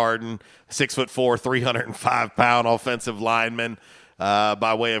 DJ Harden, 6'4", 305-pound offensive lineman.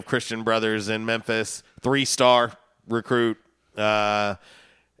 By way of Christian Brothers in Memphis, 3-star recruit.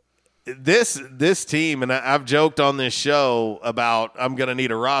 This team, and I've joked on this show about I'm going to need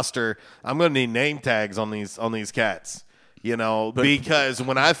a roster. I'm going to need name tags on these cats, because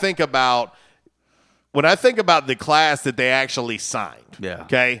when I think about the class that they actually signed,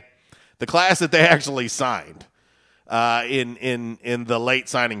 okay, the class that they actually signed in the late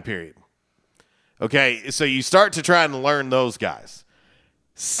signing period. Okay, so you start to try and learn those guys.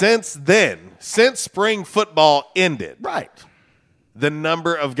 Since spring football ended, the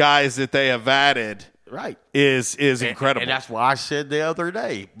number of guys that they have added is incredible. And that's why I said the other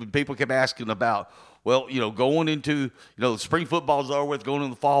day, when people kept asking about, going into, spring football's over with, going in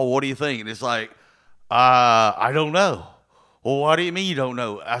the fall, what do you think? And it's like, I don't know. Well, what do you mean you don't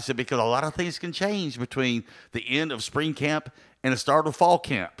know? I said, because a lot of things can change between the end of spring camp and the start of fall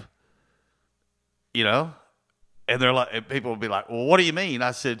camp. And they're like, people will be like, well, what do you mean?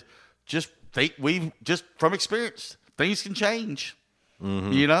 I said, just from experience, things can change,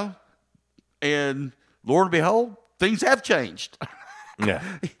 and Lord and behold, things have changed. Yeah.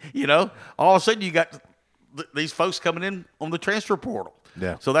 All of a sudden you got these folks coming in on the transfer portal.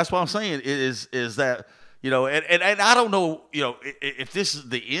 Yeah. So that's what I'm saying is that, and I don't know, if this is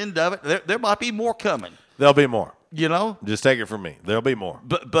the end of it, there might be more coming. There'll be more. You know? Just take it from me. There'll be more.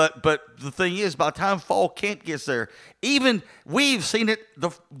 But the thing is, by the time fall camp gets there, even we've seen it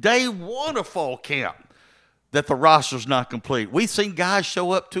the day one of fall camp that the roster's not complete. We've seen guys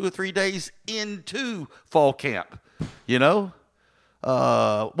show up 2 or 3 days into fall camp. You know?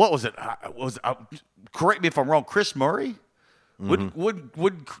 What was it? Correct me if I'm wrong. Chris Murray?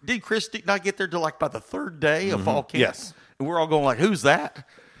 Did Chris not get there till like by the 3rd day of fall camp? Yes. And we're all going like, who's that?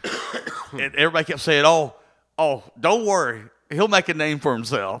 And everybody kept saying, oh, don't worry, he'll make a name for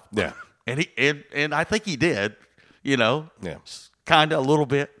himself. Yeah. And and I think he did. You know. Yeah. Kind of a little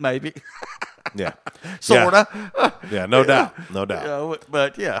bit, maybe. Yeah. Sorta. Yeah. No doubt. No doubt. You know,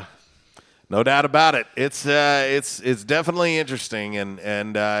 but yeah. No doubt about it. It's definitely interesting, and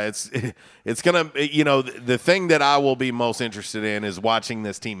it's gonna, the thing that I will be most interested in is watching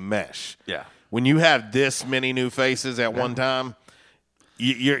this team mesh. Yeah. When you have this many new faces at one time,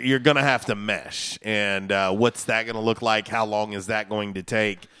 you're gonna have to mesh, and what's that gonna look like? How long is that going to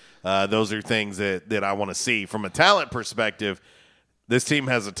take? Those are things that I want to see from a talent perspective. This team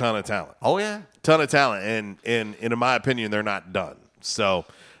has a ton of talent. Oh yeah, ton of talent, and in my opinion, they're not done. So.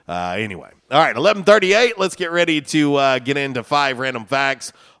 Anyway, all right, 11:38. Let's get ready to get into 5 random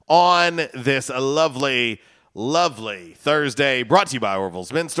facts on this lovely, lovely Thursday. Brought to you by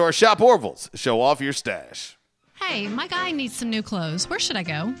Orville's Men's Store. Shop Orville's. Show off your stash. Hey, my guy needs some new clothes. Where should I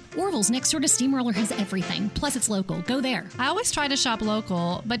go? Orville's next door to Steamroller has everything. Plus, it's local. Go there. I always try to shop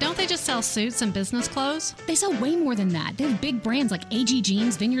local, but don't they just sell suits and business clothes? They sell way more than that. They have big brands like AG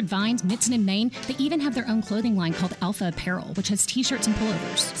Jeans, Vineyard Vines, Mitson and Maine. They even have their own clothing line called Alpha Apparel, which has t-shirts and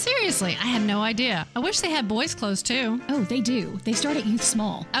pullovers. Seriously, I had no idea. I wish they had boys' clothes, too. Oh, they do. They start at youth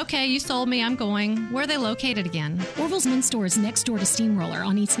small. Okay, you sold me. I'm going. Where are they located again? Orville's Men's Store is next door to Steamroller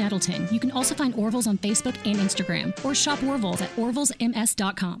on East Nettleton. You can also find Orville's on Facebook and Instagram, or shop Orville's at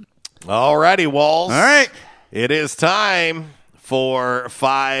orvillesms.com. All righty, Walls. All right. It is time for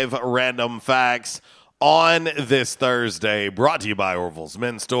 5 random facts on this Thursday. Brought to you by Orville's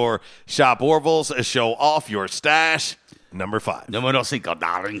Men's Store. Shop Orville's. Show off your stash. Number 5. Número 5,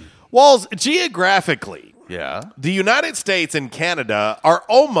 darling. Walls, geographically, yeah, the United States and Canada are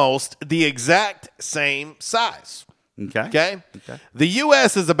almost the exact same size. Okay? The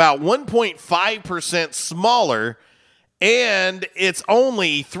U.S. is about 1.5% smaller, and it's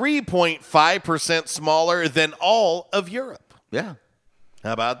only 3.5% smaller than all of Europe. Yeah.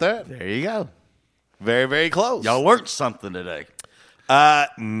 How about that? There you go. Very, very close. Y'all learned something today.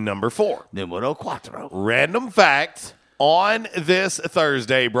 Number 4. Numero 4. Random fact on this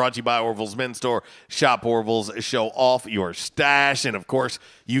Thursday, brought to you by Orville's Men's Store. Shop Orville's. Show off your stash. And, of course,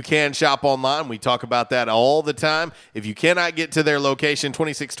 you can shop online. We talk about that all the time. If you cannot get to their location,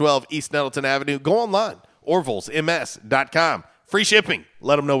 2612 East Nettleton Avenue, go online. orvillesms.com. Free shipping.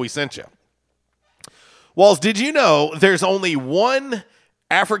 Let them know we sent you. Walls, did you know there's only one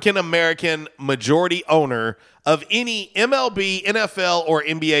African-American majority owner of any MLB, NFL, or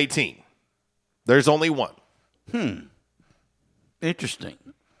NBA team? There's only one. Interesting.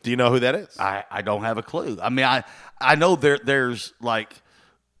 Do you know who that is? I don't have a clue. I mean, I know there's like,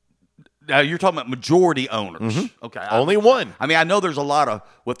 now you're talking about majority owners. Mm-hmm. Okay. Only one. I mean, I know there's a lot of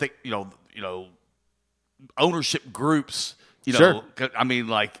what they, ownership groups. Sure. I mean,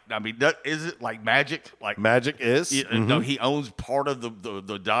 is it like Magic? Like Magic is. No, he owns part of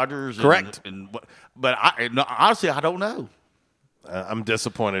the Dodgers. Correct. But honestly, I don't know. I'm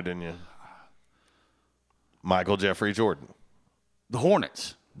disappointed in you. Michael Jeffrey Jordan. The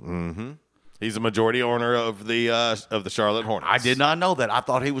Hornets. Mm-hmm. He's a majority owner of the Charlotte Hornets. I did not know that. I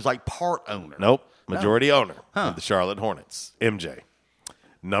thought he was like part owner. Nope. Majority owner of the Charlotte Hornets. MJ.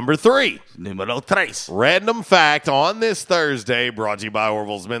 Number 3. Numero 3. Random fact on this Thursday, brought to you by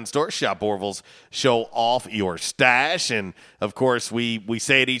Orville's Men's Store. Shop Orville's. Show off your stash. And, of course, we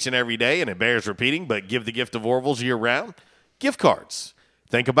say it each and every day, and it bears repeating, but give the gift of Orville's year-round. Gift cards.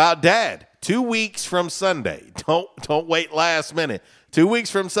 Think about Dad. 2 weeks from Sunday. Don't wait last minute. 2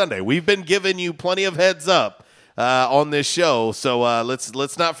 weeks from Sunday. We've been giving you plenty of heads up on this show, so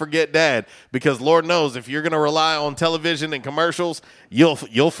let's not forget Dad, because Lord knows if you're going to rely on television and commercials, you'll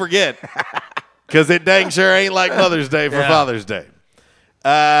forget, because it dang sure ain't like Mother's Day for Father's Day.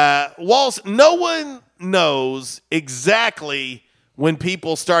 Waltz, no one knows exactly when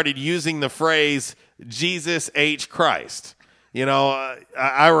people started using the phrase Jesus H. Christ.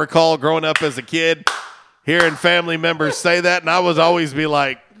 I recall growing up as a kid, hearing family members say that, and I would always be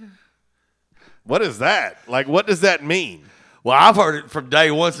like, what is that? Like, what does that mean? Well, I've heard it from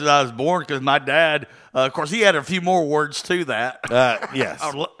day one since I was born, because my dad, of course, he had a few more words to that. Yes.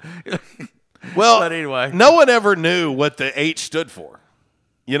 Well, but anyway. No one ever knew what the H stood for.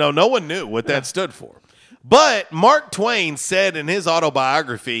 No one knew what that stood for. But Mark Twain said in his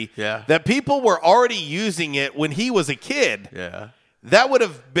autobiography that people were already using it when he was a kid. Yeah. That would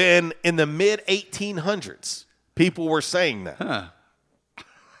have been in the mid-1800s. People were saying that. Huh.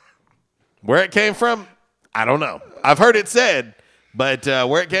 Where it came from, I don't know. I've heard it said, but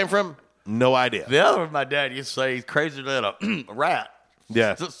where it came from, no idea. The other one my dad used to say, he's crazier than a rat.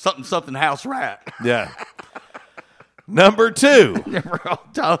 Yeah. Something house rat. Yeah. Number 2,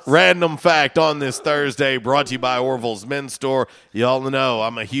 random fact on this Thursday, brought to you by Orville's Men's Store. Y'all know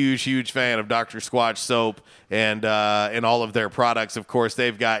I'm a huge, huge fan of Dr. Squatch soap and all of their products. Of course,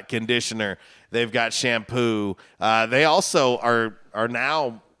 they've got conditioner, they've got shampoo. They also are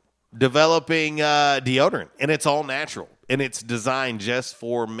now developing deodorant, and it's all natural, and it's designed just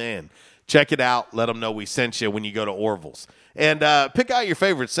for men. Check it out. Let them know we sent you when you go to Orville's. And pick out your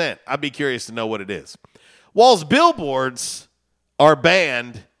favorite scent. I'd be curious to know what it is. Wall's billboards are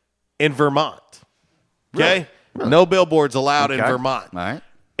banned in Vermont. Okay? Really? No billboards allowed in Vermont. All right.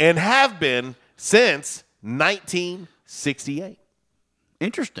 And have been since 1968.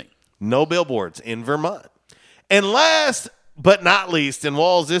 Interesting. No billboards in Vermont. And last but not least, and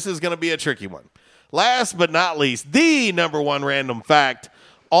Walls, this is going to be a tricky one. Last but not least, the number one random fact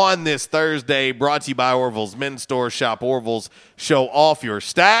on this Thursday, brought to you by Orville's Men's Store. Shop Orville's. Show off your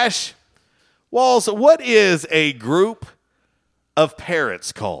stash. Walls, what is a group of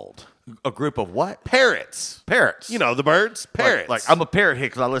parrots called? A group of what? Parrots. Parrots. You know, the birds. Parrots. Like I'm a parrot here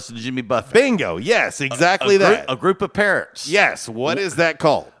because I listen to Jimmy Buffett. Bingo. Yes, exactly that. A group of parrots. Yes. What is that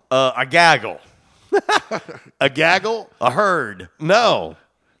called? A gaggle. A gaggle? A herd. No.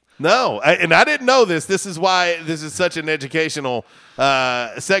 And I didn't know this. This is why this is such an educational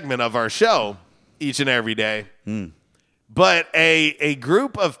segment of our show each and every day. But a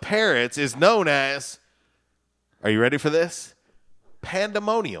group of parrots is known as, are you ready for this?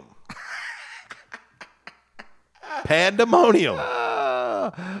 Pandemonium. Pandemonium.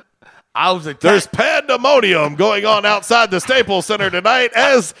 There's pandemonium going on outside the Staples Center tonight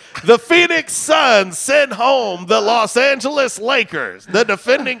as the Phoenix Suns send home the Los Angeles Lakers, the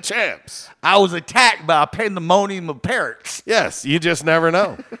defending champs. I was attacked by a pandemonium of parrots. Yes, you just never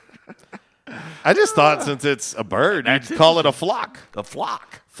know. I just thought since it's a bird, you'd call it a flock. A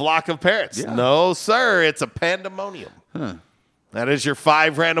flock. Flock of parrots. Yeah. No, sir, it's a pandemonium. That is your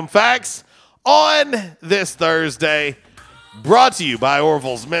 5 random facts on this Thursday. Brought to you by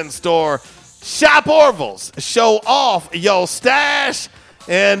Orville's Men's Store. Shop Orville's. Show off your stash.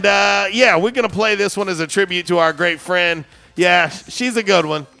 And, we're going to play this one as a tribute to our great friend. Yeah, she's a good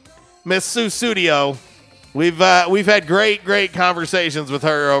one. Miss Sue Studio. We've had great conversations with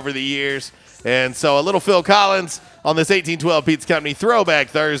her over the years. And so a little Phil Collins on this 1812 Pizza Company Throwback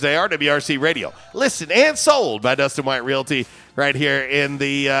Thursday, RWRC Radio. Listed and sold by Dustin White Realty right here in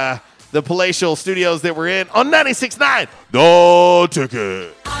the palatial studios that we're in on 96.9 The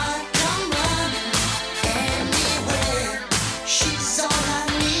Ticket.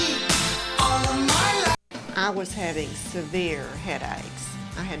 I was having severe headaches.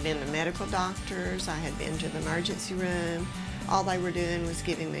 I had been to medical doctors. I had been to the emergency room. All they were doing was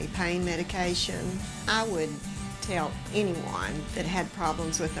giving me pain medication. I would tell anyone that had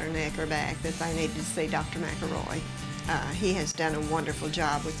problems with their neck or back that they needed to see Dr. McElroy. He has done a wonderful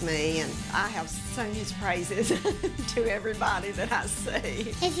job with me, and I have sung his praises to everybody that I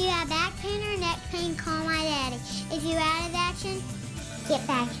see. If you have back pain or neck pain, call my daddy. If you're out of action, get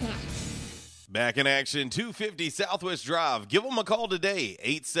back in action. Back in action, 250 Southwest Drive. Give them a call today,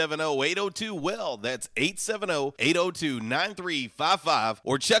 870-802-WELL. That's 870-802-9355.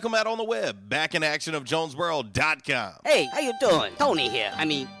 Or check them out on the web, backinactionofjonesboro.com. Hey, how you doing? Tony here.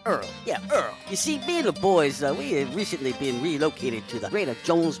 Earl. Yeah, Earl. You see, me and the boys, we have recently been relocated to the greater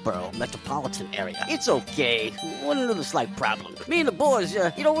Jonesboro metropolitan area. It's okay. One little slight problem. Me and the boys,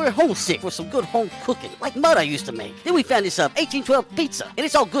 we're homesick for some good home cooking, like Mother used to make. Then we found this 1812 pizza, and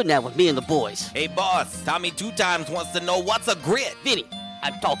it's all good now with me and the boys. Hey, boss, Tommy 2 Times wants to know what's a grit. Vinny,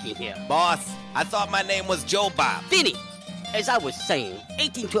 I'm talking here. Boss, I thought my name was Joe Bob. Vinny, as I was saying,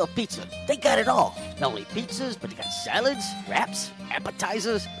 1812 Pizza, they got it all. Not only pizzas, but they got salads, wraps,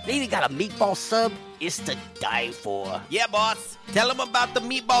 appetizers. They even got a meatball sub. It's to die for. Yeah, boss. Tell them about the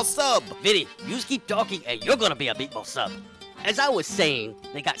meatball sub. Vinny, you just keep talking and you're gonna be a meatball sub. As I was saying,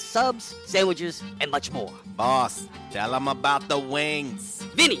 they got subs, sandwiches, and much more. Boss, tell them about the wings.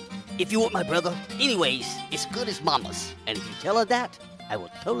 Vinny, if you want my brother, anyways, it's good as Mama's. And if you tell her that, I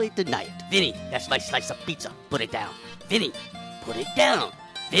will totally deny it. Vinny, that's my slice of pizza. Put it down. Vinny, put it down.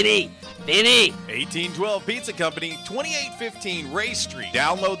 Vinny! Vinny! 1812 Pizza Company, 2815 Ray Street.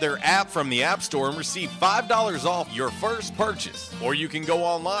 Download their app from the App Store and receive $5 off your first purchase. Or you can go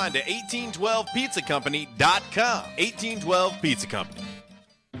online to 1812pizzacompany.com. 1812 Pizza Company.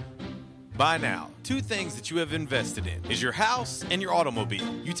 By now, two things that you have invested in is your house and your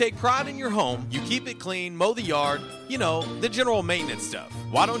automobile. You take pride in your home, you keep it clean, mow the yard, you know, the general maintenance stuff.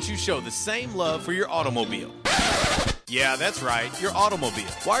 Why don't you show the same love for your automobile? Yeah, that's right, your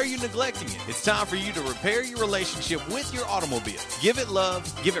automobile. Why are you neglecting it? It's time for you to repair your relationship with your automobile. Give it love,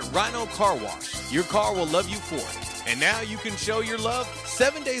 give it Rhino Car Wash. Your car will love you for it. And now you can show your love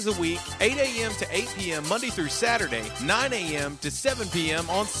 7 days a week, 8 a.m. to 8 p.m. Monday through Saturday, 9 a.m. to 7 p.m.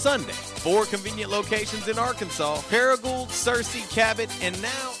 on Sunday. 4 convenient locations in Arkansas, Paragould, Searcy, Cabot, and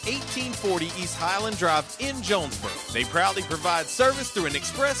now 1840 East Highland Drive in Jonesboro. They proudly provide service through an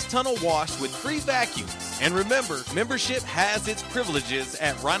express tunnel wash with free vacuums. And remember, membership has its privileges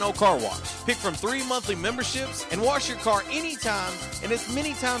at Rhino Car Wash. Pick from 3 monthly memberships and wash your car anytime and as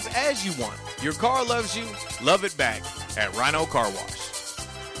many times as you want. Your car loves you, love it back at Rhino Car Wash.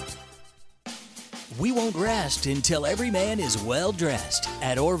 We won't rest until every man is well dressed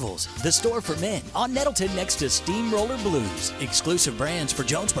at Orville's, the store for men on Nettleton next to Steamroller Blues. Exclusive brands for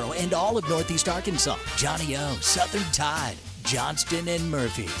Jonesboro and all of Northeast Arkansas. Johnny O, Southern Tide, Johnston and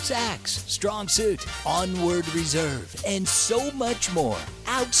Murphy, Saks, Strong Suit, Onward Reserve, and so much more.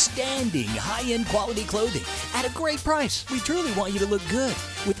 Outstanding high-end quality clothing at a great price. We truly want you to look good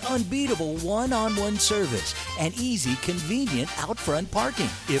with unbeatable one-on-one service and easy, convenient out front parking.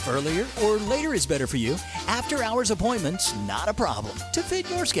 If earlier or later is better for you, after-hours appointments, not a problem. To fit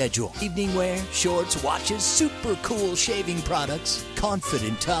your schedule. Evening wear, shorts, watches, super cool shaving products,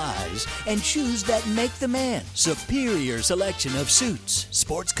 confident ties, and shoes that make the man. Superior selection of suits,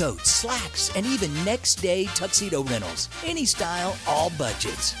 sports coats, slacks, and even next-day tuxedo rentals. Any style, all budgets.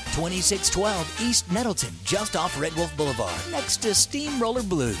 2612 East Nettleton, just off Red Wolf Boulevard, next to Steamroller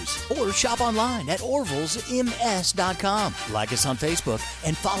Blues. Or shop online at orvillesms.com. Like us on Facebook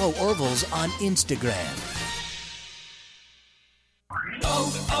and follow Orville's on Instagram.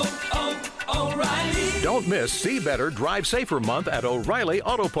 O'Reilly. Don't miss See Better, Drive Safer month at O'Reilly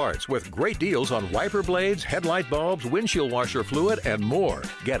Auto Parts with great deals on wiper blades, headlight bulbs, windshield washer fluid, and more.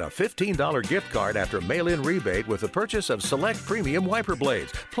 Get a $15 gift card after mail-in rebate with the purchase of select premium wiper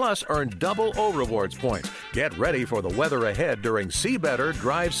blades. Plus, earn double O Rewards points. Get ready for the weather ahead during See Better,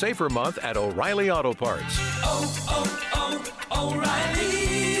 Drive Safer month at O'Reilly Auto Parts.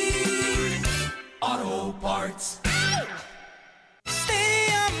 O'Reilly Auto Parts.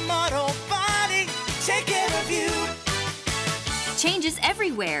 Auto Body, take care of you. Changes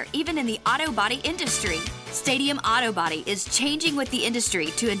everywhere, even in the auto body industry. Stadium Auto Body is changing with the industry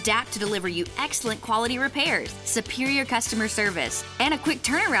to adapt to deliver you excellent quality repairs, superior customer service, and a quick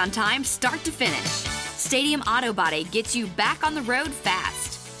turnaround time start to finish. Stadium Auto Body gets you back on the road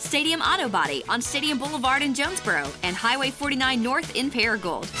fast. Stadium Auto Body on Stadium Boulevard in Jonesboro and Highway 49 North in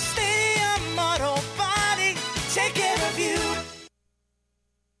Paragould. Stadium Auto Body, take care of you.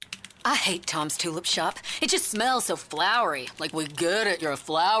 I hate Tom's Tulip Shop. It just smells so flowery. Like we get it, you're a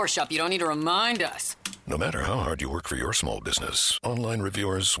flower shop. You don't need to remind us. No matter how hard you work for your small business, online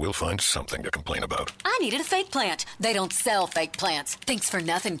reviewers will find something to complain about. I needed a fake plant. They don't sell fake plants. Thanks for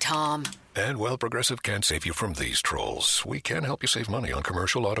nothing, Tom. And while Progressive can't save you from these trolls, we can help you save money on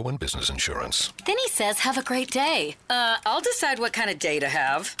commercial auto and business insurance. Then he says, have a great day. I'll decide what kind of day to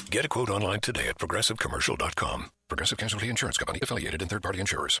have. Get a quote online today at progressivecommercial.com. Progressive Casualty Insurance Company, affiliated and third-party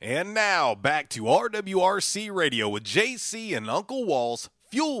insurers. And now, back to RWRC Radio with JC and Uncle Walls,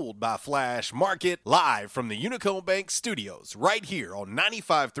 fueled by Flash Market, live from the Unico Bank Studios, right here on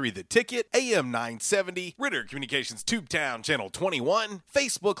 95.3 The Ticket, AM 970, Ritter Communications Tubetown Channel 21,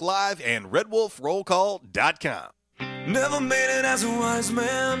 Facebook Live, and RedWolfRollCall.com. Never made it as a wise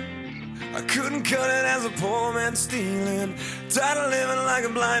man. I couldn't cut it as a poor man stealing. Tired of living like a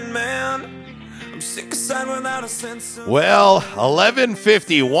blind man. I'm sick aside without a sense of... Well,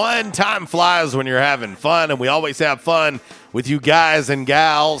 11:51. Time flies when you're having fun, and we always have fun with you guys and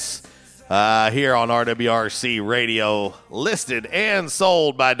gals here on RWRC Radio, listed and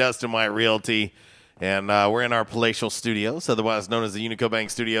sold by Dustin White Realty. And we're in our palatial studios, otherwise known as the Unico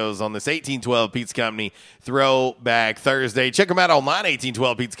Bank Studios, on this 1812 Pizza Company Throwback Thursday. Check them out online,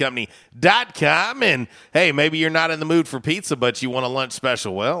 1812pizzacompany.com. And, hey, maybe you're not in the mood for pizza, but you want a lunch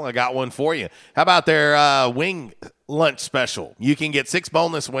special. Well, I got one for you. How about their wing lunch special? You can get 6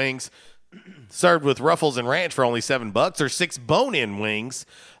 boneless wings, served with Ruffles and Ranch for only $7, or 6 bone-in wings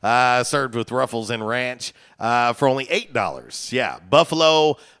served with Ruffles and Ranch for only $8. Yeah,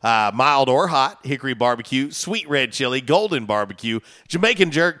 buffalo, mild or hot, hickory barbecue, sweet red chili, golden barbecue,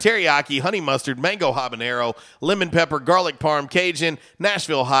 Jamaican jerk, teriyaki, honey mustard, mango habanero, lemon pepper, garlic parm, Cajun,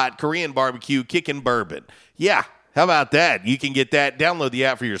 Nashville hot, Korean barbecue, kickin' bourbon. Yeah. How about that? You can get that. Download the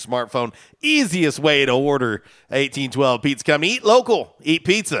app for your smartphone. Easiest way to order 1812 Pizza Company. Eat local. Eat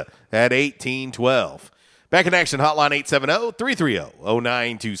pizza at 1812. Back in action, hotline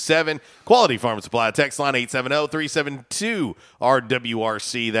 870-330-0927. Quality Farm Supply text line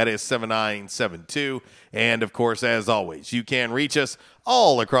 870-372-RWRC. That is 7972. And, of course, as always, you can reach us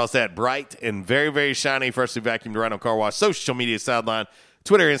all across that bright and very, very shiny freshly vacuumed Rhino Car Wash social media sideline,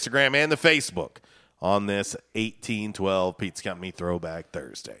 Twitter, Instagram, and the Facebook on this 1812 Pizza Company Throwback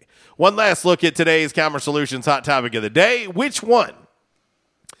Thursday. One last look at today's Commerce Solutions hot topic of the day. Which one,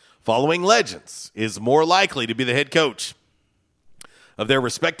 following legends, is more likely to be the head coach of their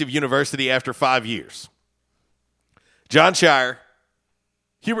respective university after 5 years? John Shire,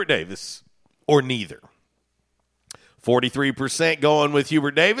 Hubert Davis, or neither? 43% going with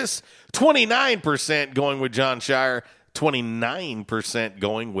Hubert Davis, 29% going with John Shire, 29%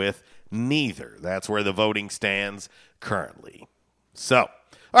 going with neither. That's where the voting stands currently. So,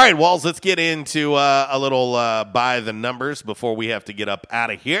 all right, Walls, let's get into a little by the numbers before we have to get up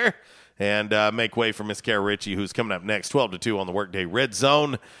out of here and make way for Miss Kara Ritchie, who's coming up next, 12 to 2 on the Workday Red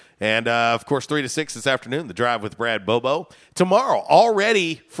Zone. And, of course, 3 to 6 this afternoon, The Drive with Brad Bobo. Tomorrow,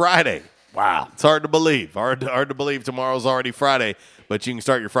 already Friday. Wow. It's hard to believe. Hard to believe tomorrow's already Friday. But you can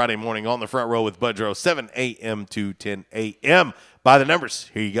start your Friday morning on the front row with Budrow, 7 a.m. to 10 a.m. By the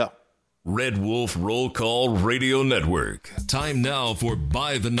numbers, here you go. Red Wolf Roll Call Radio Network. Time now for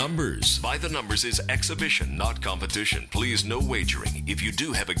By the Numbers. By the Numbers is exhibition, not competition. Please, no wagering. If you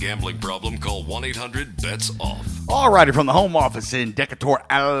do have a gambling problem, call 1-800-BETS-OFF. All righty, from the home office in Decatur,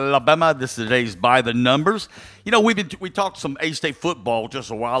 Alabama, this is today's By the Numbers. You know, we talked some A-State football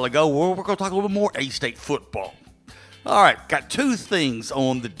just a while ago. We're going to talk a little bit more A-State football. All right, got 2 things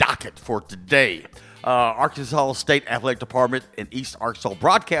on the docket for today. Arkansas State Athletic Department and East Arkansas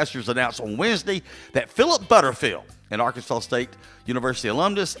broadcasters announced on Wednesday that Philip Butterfield, an Arkansas State University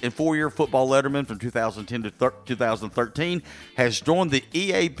alumnus and 4-year football letterman from 2010 to 2013, has joined the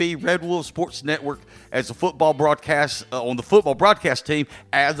EAB Red Wolf Sports Network as a football broadcast on the football broadcast team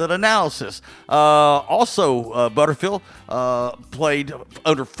as an analysis. Butterfield played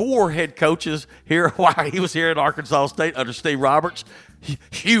under 4 head coaches here while he was here at Arkansas State under Steve Roberts,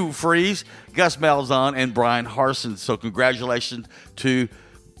 Hugh Freeze, Gus Malzahn, and Brian Harsin. So congratulations to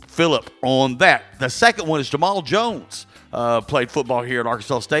Philip on that. The second one is Jamal Jones. Played football here at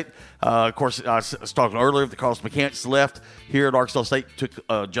Arkansas State. Of course, I was talking earlier, the Carlos McCants left here at Arkansas State, took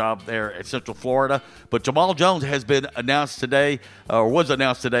a job there at Central Florida. But Jamal Jones has been announced today, or was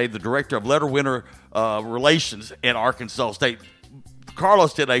announced today, the director of letter winner relations at Arkansas State.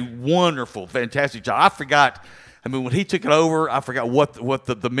 Carlos did a wonderful, fantastic job. When he took it over, I forgot what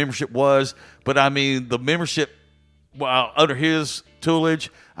the membership was. But, the membership, under his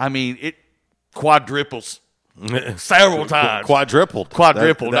tutelage, it quadruples. Several times. Quadrupled.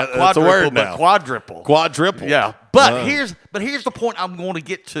 That's a word now. Quadrupled. Yeah. But here's the point I'm going to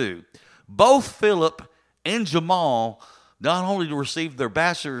get to. Both Philip and Jamal not only received their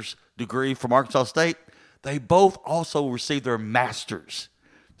bachelor's degree from Arkansas State, they both also received their master's.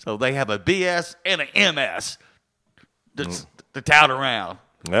 So they have a BS and an MS to tout around.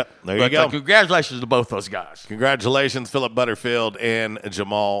 Yep, there you go. Congratulations to both those guys. Congratulations, Philip Butterfield and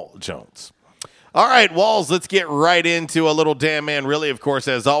Jamal Jones. All right, Walls, let's get right into a little Damn Man Really, of course,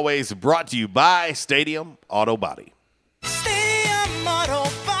 as always, brought to you by Stadium Auto Body. Stadium Auto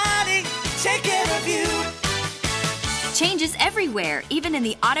Body, take care of you. Changes everywhere, even in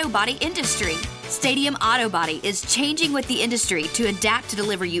the auto body industry. Stadium Auto Body is changing with the industry to adapt to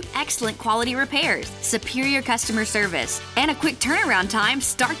deliver you excellent quality repairs, superior customer service, and a quick turnaround time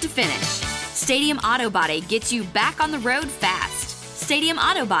start to finish. Stadium Auto Body gets you back on the road fast. Stadium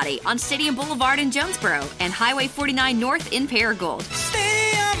Auto Body on Stadium Boulevard in Jonesboro and Highway 49 North in Paragould.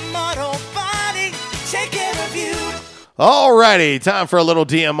 Stadium Auto Body, take care of you. All righty, time for a little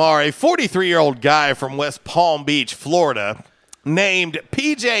DMR. A 43-year-old guy from West Palm Beach, Florida, named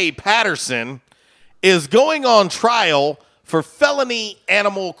PJ Patterson, is going on trial for felony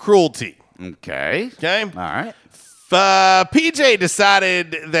animal cruelty. Okay. All right. PJ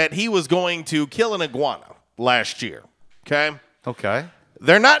decided that he was going to kill an iguana last year. Okay.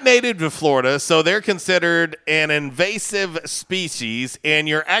 They're not native to Florida, so they're considered an invasive species, and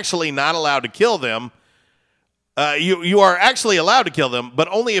you're actually not allowed to kill them You are actually allowed to kill them, but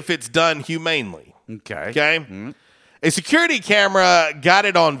only if it's done humanely. Okay. Mm-hmm. A security camera got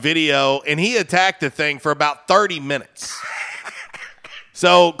it on video, and he attacked the thing for about 30 minutes.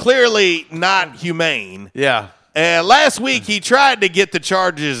 So clearly not humane. Yeah. Last week, he tried to get the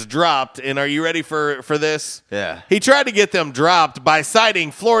charges dropped. And are you ready for this? Yeah. He tried to get them dropped by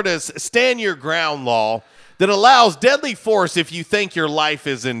citing Florida's Stand Your Ground law that allows deadly force if you think your life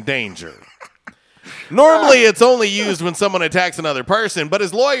is in danger. Normally, it's only used when someone attacks another person, but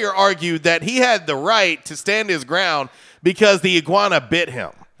his lawyer argued that he had the right to stand his ground because the iguana bit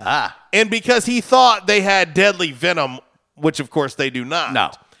him. And because he thought they had deadly venom, which, of course, they do not.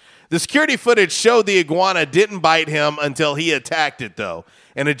 No. The security footage showed the iguana didn't bite him until he attacked it, though.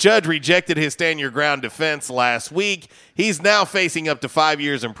 And a judge rejected his stand your ground defense last week. He's now facing up to 5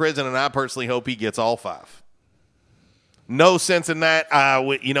 years in prison, and I personally hope he gets all 5. No sense in that.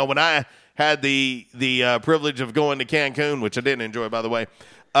 When I had the privilege of going to Cancun, which I didn't enjoy, by the way,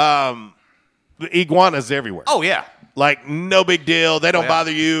 iguanas everywhere. Oh, yeah. Like, no big deal. They don't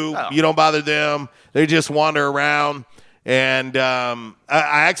bother you. No. You don't bother them. They just wander around. And I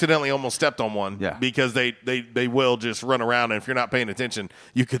accidentally almost stepped on one because they will just run around, and if you're not paying attention,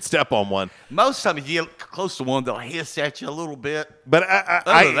 you could step on one. Most times, if you get close to one, they'll hiss at you a little bit. But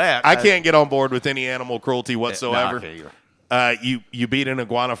I can't get on board with any animal cruelty whatsoever. No, I can't either. You beat an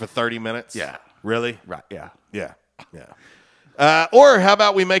iguana for 30 minutes? Yeah. Really? Right, yeah. Yeah. Or how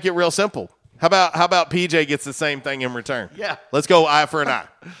about we make it real simple? How about PJ gets the same thing in return? Yeah. Let's go eye for an eye.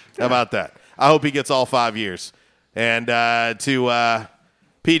 How about that? I hope he gets all 5 years. And to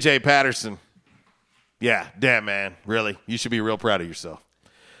PJ Patterson, yeah, damn, man, really, you should be real proud of yourself.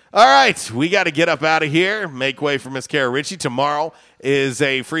 All right, we got to get up out of here, make way for Miss Kara Ritchie. Tomorrow is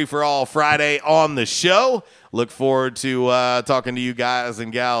a free-for-all Friday on the show. Look forward to talking to you guys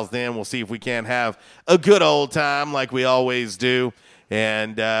and gals then. We'll see if we can have a good old time like we always do,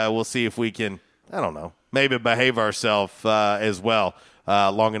 and we'll see if we can, I don't know, maybe behave ourselves as well.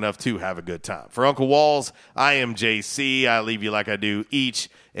 Long enough to have a good time. For Uncle Walls, I am JC. I leave you like I do each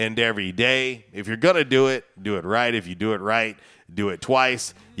and every day. If you're going to do it right. If you do it right, do it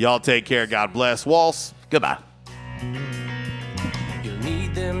twice. Y'all take care. God bless. Walls, goodbye. You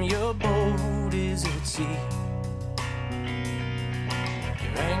need them, your boat is at sea.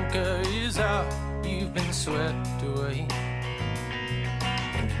 Your anchor is out, you've been swept away.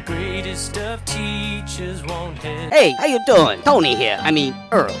 Greatest of teachers won't hesitate. Hey, how you doing? Tony here.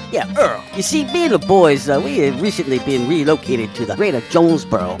 Earl. Yeah, Earl. You see, me and the boys, we have recently been relocated to the greater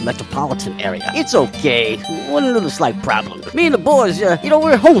Jonesboro metropolitan area. It's okay. One little slight problem. Me and the boys,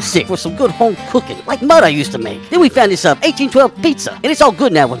 we're homesick for some good home cooking, like Mother used to make. Then we found this 1812 pizza, and it's all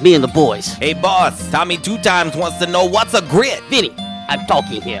good now with me and the boys. Hey, boss, Tommy 2 Times wants to know what's a grit. Vinny, I'm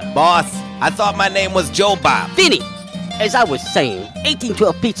talking here. Boss, I thought my name was Joe Bob. Vinny! As I was saying,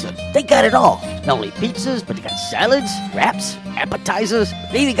 1812 Pizza, they got it all. Not only pizzas, but they got salads, wraps, appetizers.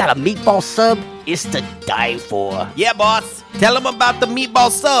 They even got a meatball sub. It's to die for. Yeah, boss. Tell them about the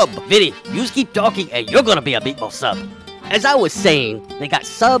meatball sub. Vinny, you just keep talking and you're gonna be a meatball sub. As I was saying, they got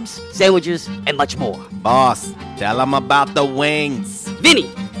subs, sandwiches, and much more. Boss, tell them about the wings.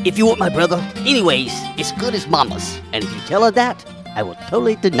 Vinny, if you want my brother, anyways, it's good as mama's. And if you tell her that, I will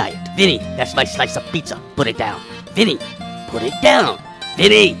totally deny it. Vinny, that's my slice of pizza. Put it down. Vinny, put it down.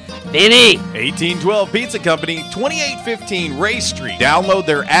 Vinny! 1812 Pizza Company, 2815 Ray Street. Download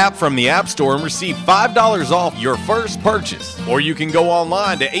their app from the App Store and receive $5 off your first purchase. Or you can go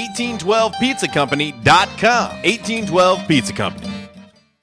online to 1812pizzacompany.com. 1812 Pizza Company.